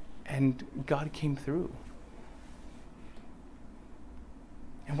be. And God came through.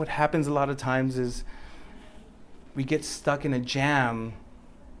 And what happens a lot of times is we get stuck in a jam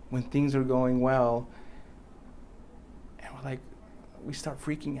when things are going well, and we start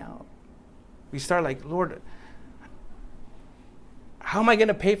freaking out. We start like, Lord, how am I going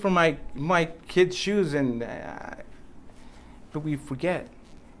to pay for my kids' shoes? But we forget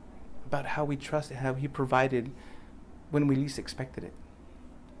about how we trusted, how He provided when we least expected it.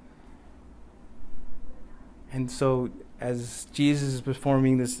 And so, as Jesus is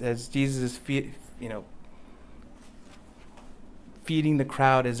performing this, as Jesus is feeding the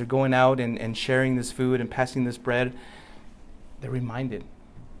crowd, as they're going out and sharing this food and passing this bread, they're reminded,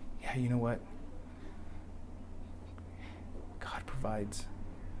 yeah, you know what? God provides.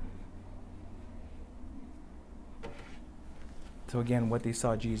 So again, what they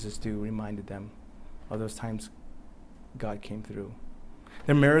saw Jesus do reminded them of those times God came through.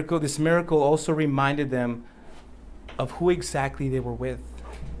 This miracle also reminded them of who exactly they were with.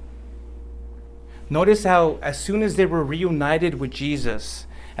 Notice how as soon as they were reunited with Jesus,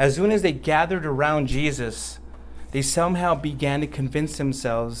 as soon as they gathered around Jesus, they somehow began to convince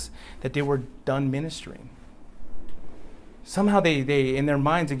themselves that they were done ministering. Somehow they in their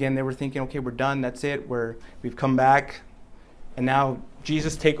minds again, they were thinking, okay, we're done, that's it, we've come back, and now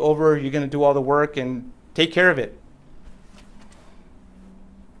Jesus, take over, you're going to do all the work and take care of it.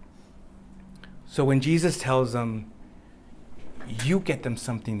 So when Jesus tells them, you get them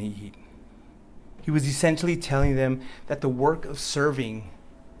something to eat, He was essentially telling them that the work of serving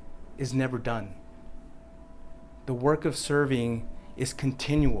is never done. The work of serving is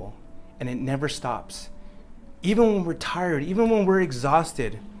continual, and it never stops. Even when we're tired, even when we're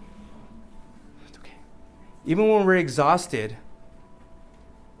exhausted, it's okay. Even when we're exhausted,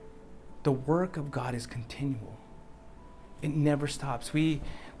 the work of God is continual. It never stops. We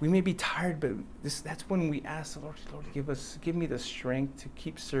may be tired, but that's when we ask the Lord, give me the strength to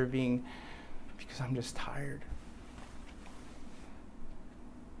keep serving, because I'm just tired.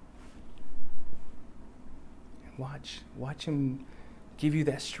 And watch Him give you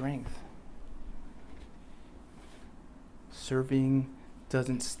that strength. Serving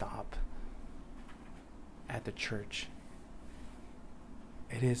doesn't stop at the church.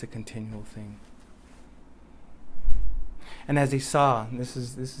 It is a continual thing. And as they saw, this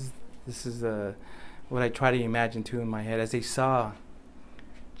is what I try to imagine too in my head. As they saw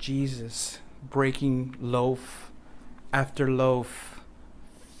Jesus breaking loaf after loaf,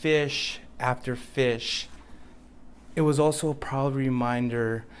 fish after fish, it was also a proud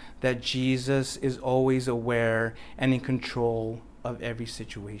reminder that Jesus is always aware and in control of every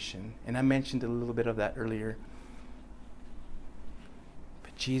situation. And I mentioned a little bit of that earlier.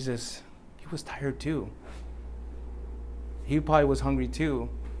 But Jesus, He was tired too. He probably was hungry too,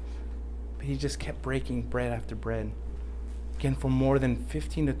 but He just kept breaking bread after bread. Again, for more than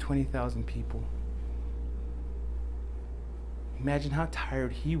 15 to 20,000 people. Imagine how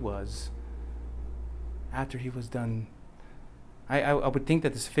tired He was after He was done. I would think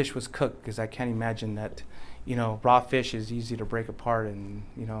that this fish was cooked, because I can't imagine that, raw fish is easy to break apart, and,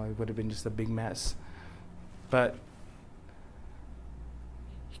 it would have been just a big mess. But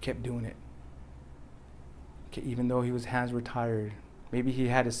He kept doing it. Even though His hands were tired, maybe He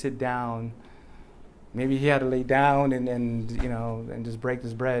had to sit down, maybe He had to lay down and just break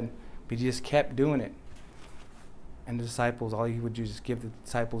this bread, but He just kept doing it. And the disciples, all He would do is just give the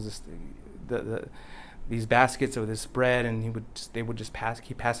disciples these baskets of this bread, and they would just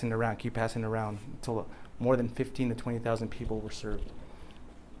keep passing it around until more than 15 to 20,000 people were served.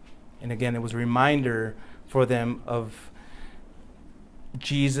 And again, it was a reminder for them of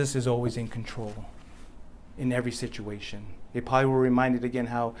Jesus is always in control in every situation. They probably were reminded again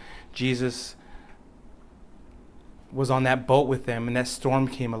how Jesus was on that boat with them, and that storm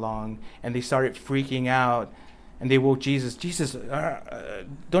came along, and they started freaking out, and they woke Jesus. Jesus,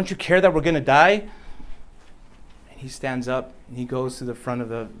 don't you care that we're going to die? And He stands up, and He goes to the front of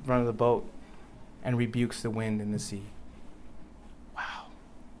the boat and rebukes the wind and the sea. Wow,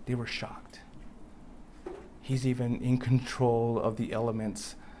 they were shocked. He's even in control of the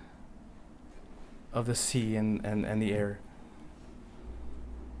elements of the sea and the air.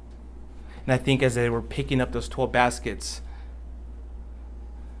 And I think as they were picking up those 12 baskets,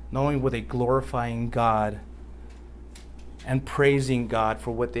 not only were they glorifying God and praising God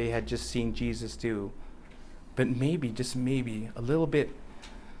for what they had just seen Jesus do, but maybe, just maybe, there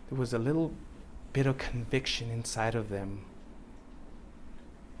was a little bit of conviction inside of them.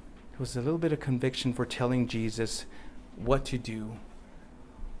 There was a little bit of conviction for telling Jesus what to do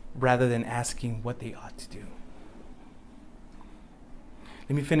rather than asking what they ought to do.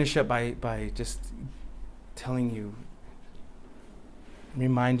 Let me finish up by just telling you,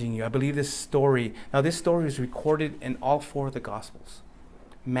 reminding you. I believe this story is recorded in all 4 of the Gospels.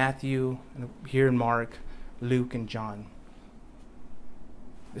 Matthew, here in Mark, Luke, and John.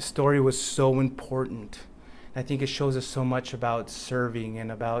 The story was so important. I think it shows us so much about serving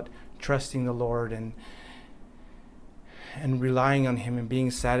and about trusting the Lord and relying on Him and being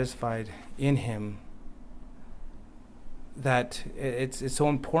satisfied in Him, that it's so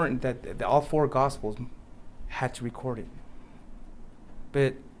important that all 4 Gospels had to record it.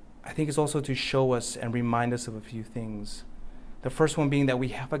 But I think it's also to show us and remind us of a few things. The first one being that we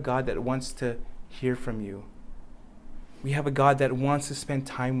have a God that wants to hear from you. We have a God that wants to spend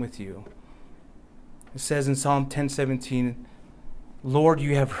time with you. It says in Psalm 10:17, Lord,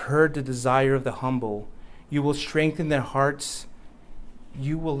 you have heard the desire of the humble. You will strengthen their hearts.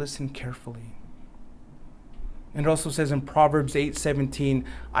 You will listen carefully. And it also says in Proverbs 8:17,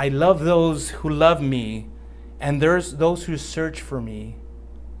 I love those who love me, and there's those who search for me,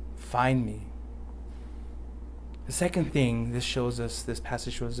 find me. The second thing this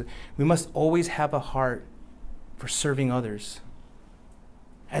passage shows us, we must always have a heart for serving others.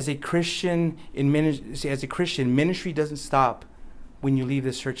 As a Christian, ministry doesn't stop when you leave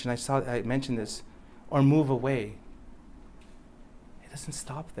this church, and I mentioned this, or move away. It doesn't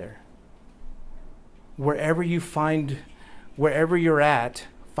stop there. Wherever you're at,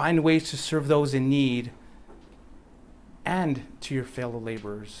 find ways to serve those in need and to your fellow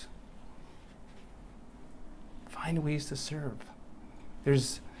laborers. Find ways to serve.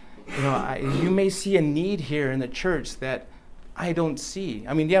 You may see a need here in the church that I don't see.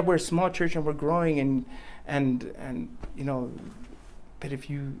 I mean, yeah, we're a small church and we're growing and but if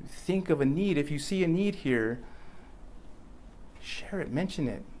you think of a need, if you see a need here, share it, mention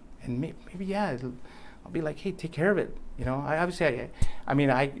it, and maybe I'll be like, hey, take care of it. I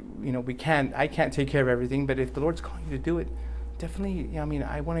can't take care of everything, but if the Lord's calling you to do it, definitely,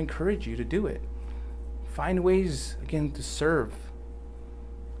 I want to encourage you to do it. Find ways, again, to serve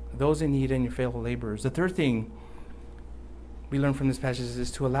those in need and your fellow laborers. The third thing we learn from this passage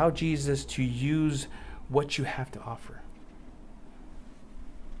is to allow Jesus to use what you have to offer.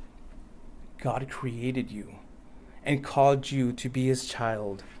 God created you and called you to be His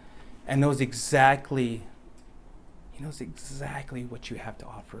child and knows exactly what you have to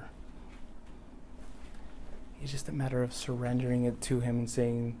offer. It's just a matter of surrendering it to Him and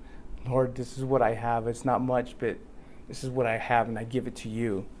saying, Lord, this is what I have. It's not much, but this is what I have, and I give it to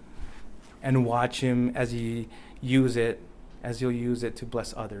you. And watch Him as He'll use it to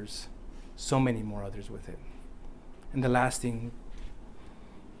bless others, so many more others with it. And the last thing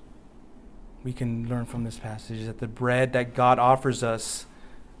we can learn from this passage is that the bread that God offers us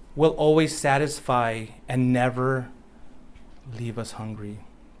will always satisfy and never leave us hungry.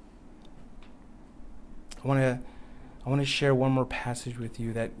 I want to share one more passage with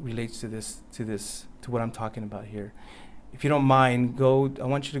you that relates to what I'm talking about here. If you don't mind, I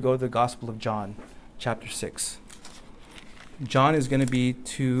want you to go to the Gospel of John, chapter 6. John is going to be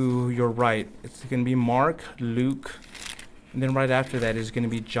to your right. It's going to be Mark, Luke, and then right after that is going to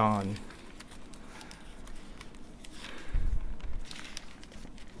be John.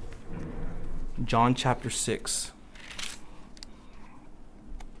 John chapter 6.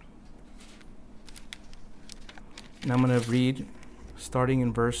 And I'm going to read starting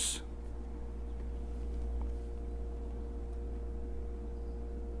in verse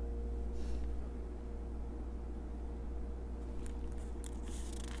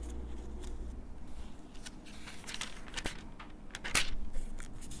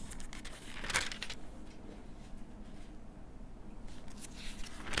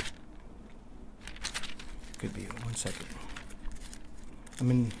 1 second.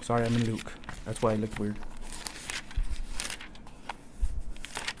 I'm in Luke. That's why I look weird.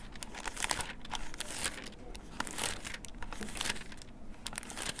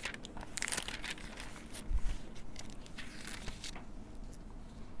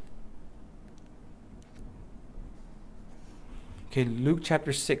 Okay, Luke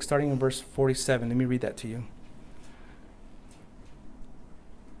chapter 6, starting in verse 47. Let me read that to you.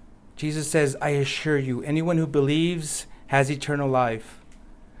 Jesus says, I assure you, anyone who believes has eternal life.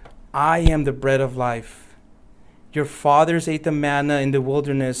 I am the bread of life. Your fathers ate the manna in the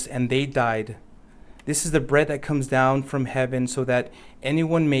wilderness and they died. This is the bread that comes down from heaven so that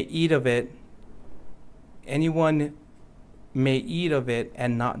anyone may eat of it. Anyone may eat of it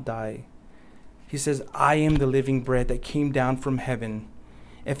and not die. He says, I am the living bread that came down from heaven.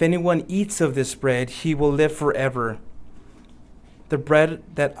 If anyone eats of this bread, he will live forever. The bread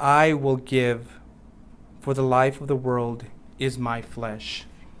that I will give for the life of the world is my flesh.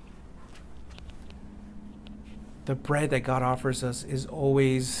 The bread that God offers us is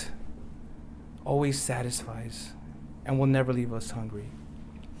always satisfies and will never leave us hungry.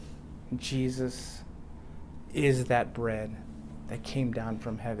 Jesus is that bread that came down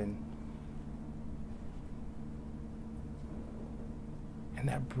from heaven. And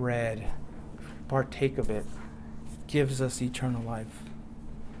that bread, partake of it, gives us eternal life.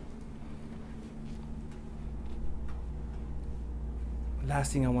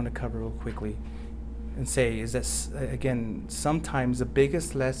 Last thing I want to cover real quickly and say is that, again, sometimes the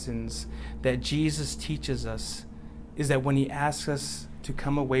biggest lessons that Jesus teaches us is that when he asks us to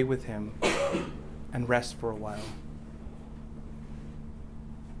come away with him and rest for a while.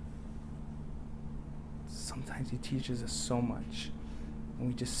 Sometimes he teaches us so much when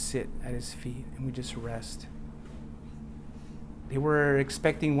we just sit at his feet and we just rest. They were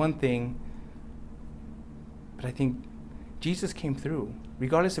expecting one thing, but I think Jesus came through.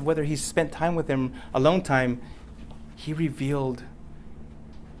 Regardless of whether he spent time with them, alone time, he revealed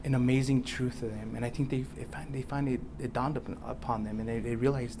an amazing truth to them. And I think they finally, it dawned upon them and they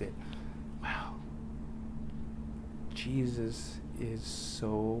realized it. Wow. Jesus is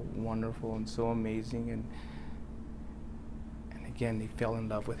so wonderful and so amazing. And again, they fell in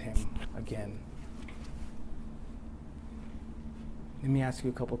love with him again. Let me ask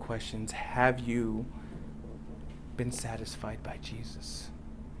you a couple questions. Have you been satisfied by Jesus?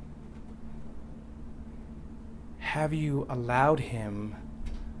 Have you allowed him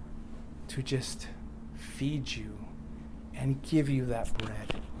to just feed you and give you that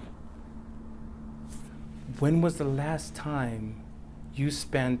bread? When was the last time you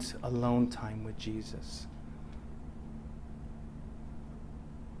spent alone time with Jesus?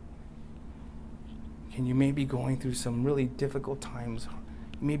 And you may be going through some really difficult times.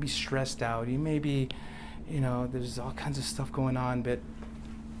 You may be stressed out. You may be, there's all kinds of stuff going on. But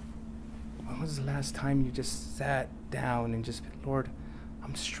when was the last time you just sat down and just, Lord,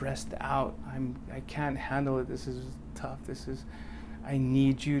 I'm stressed out. I can't handle it. This is tough. I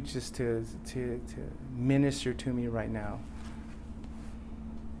need you just to minister to me right now.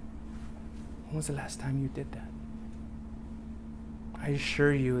 When was the last time you did that? I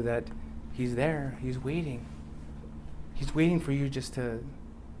assure you that he's there. He's waiting. He's waiting for you just to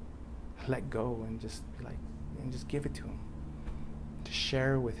let go and just give it to him. To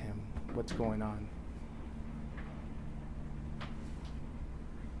share with him what's going on.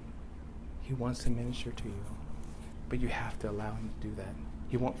 He wants to minister to you, but you have to allow him to do that.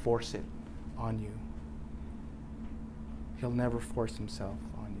 He won't force it on you. He'll never force himself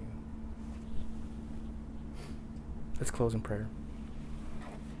on you. Let's close in prayer.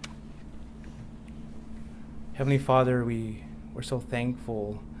 Heavenly Father, we're so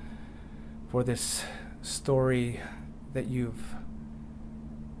thankful for this story that you've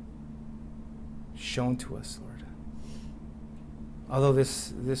shown to us, Lord. Although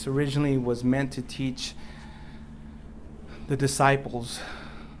this originally was meant to teach the disciples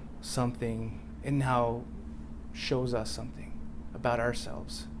something, it now shows us something about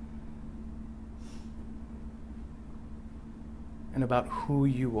ourselves and about who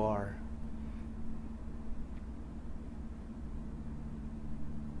you are.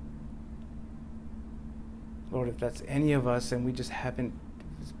 Lord, if that's any of us and we just haven't,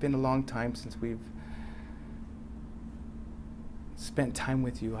 it's been a long time since we've spent time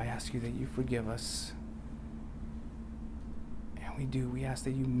with you, I ask you that you forgive us. And we ask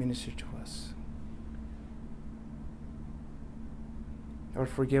that you minister to us. Lord,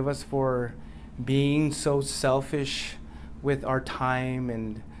 forgive us for being so selfish with our time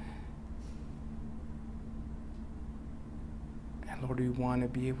and Lord, we want to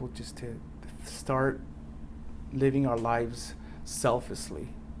be able just to start living our lives selflessly.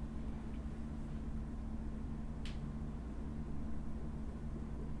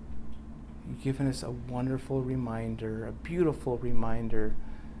 You've given us a wonderful reminder, a beautiful reminder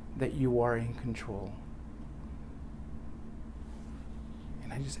that you are in control.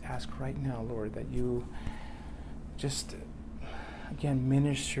 And I just ask right now, Lord, that you just, again,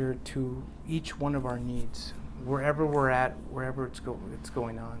 minister to each one of our needs, wherever we're at, wherever it's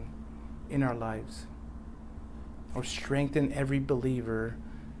going on in our lives. Or strengthen every believer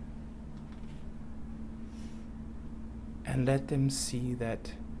and let them see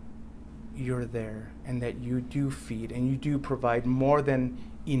that you're there and that you do feed and you do provide more than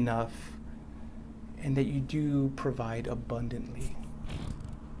enough and that you do provide abundantly.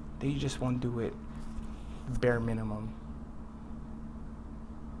 That you just won't do it bare minimum.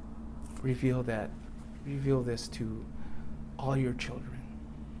 Reveal that. Reveal this to all your children.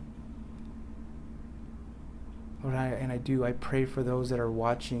 Lord, I pray for those that are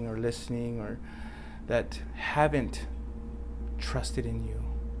watching or listening or that haven't trusted in you,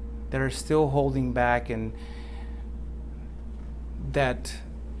 that are still holding back and that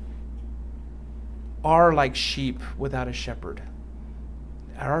are like sheep without a shepherd,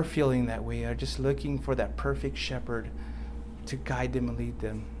 are feeling that way, are just looking for that perfect shepherd to guide them and lead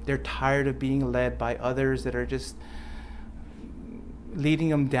them. They're tired of being led by others that are just leading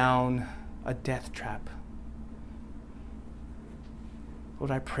them down a death trap.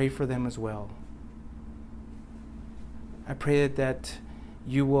 Lord, I pray for them as well. I pray that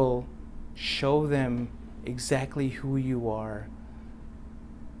you will show them exactly who you are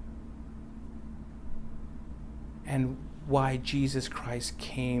and why Jesus Christ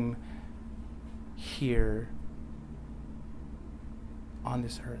came here on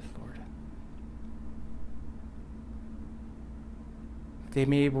this earth, Lord.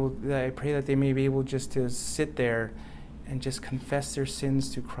 I pray that they may be able just to sit there and just confess their sins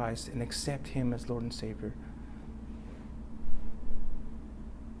to Christ and accept Him as Lord and Savior.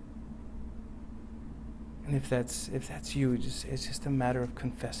 And if that's you, it's just a matter of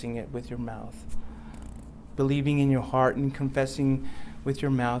confessing it with your mouth, believing in your heart and confessing with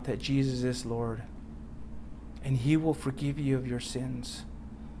your mouth that Jesus is Lord, and He will forgive you of your sins.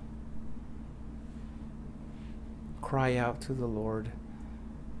 Cry out to the Lord,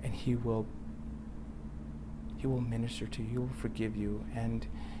 and He will minister to you. He will forgive you, and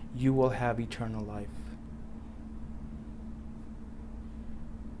you will have eternal life.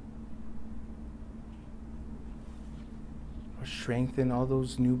 Or strengthen all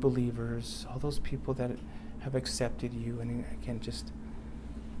those new believers, all those people that have accepted you, and again, just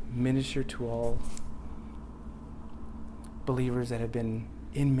minister to all believers that have been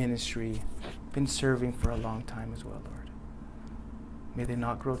in ministry, been serving for a long time as well, Lord. May they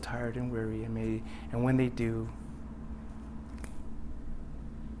not grow tired and weary, and when they do,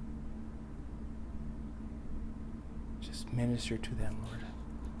 just minister to them, Lord.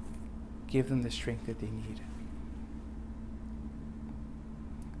 Give them the strength that they need.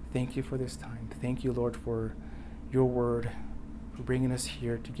 Thank you for this time. Thank you, Lord, for your word, for bringing us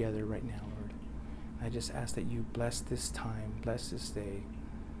here together right now, Lord. I just ask that you bless this time, bless this day.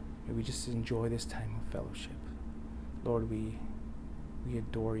 May we just enjoy this time of fellowship. Lord, we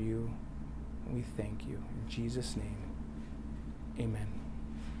adore you, and we thank you. In Jesus' name, amen.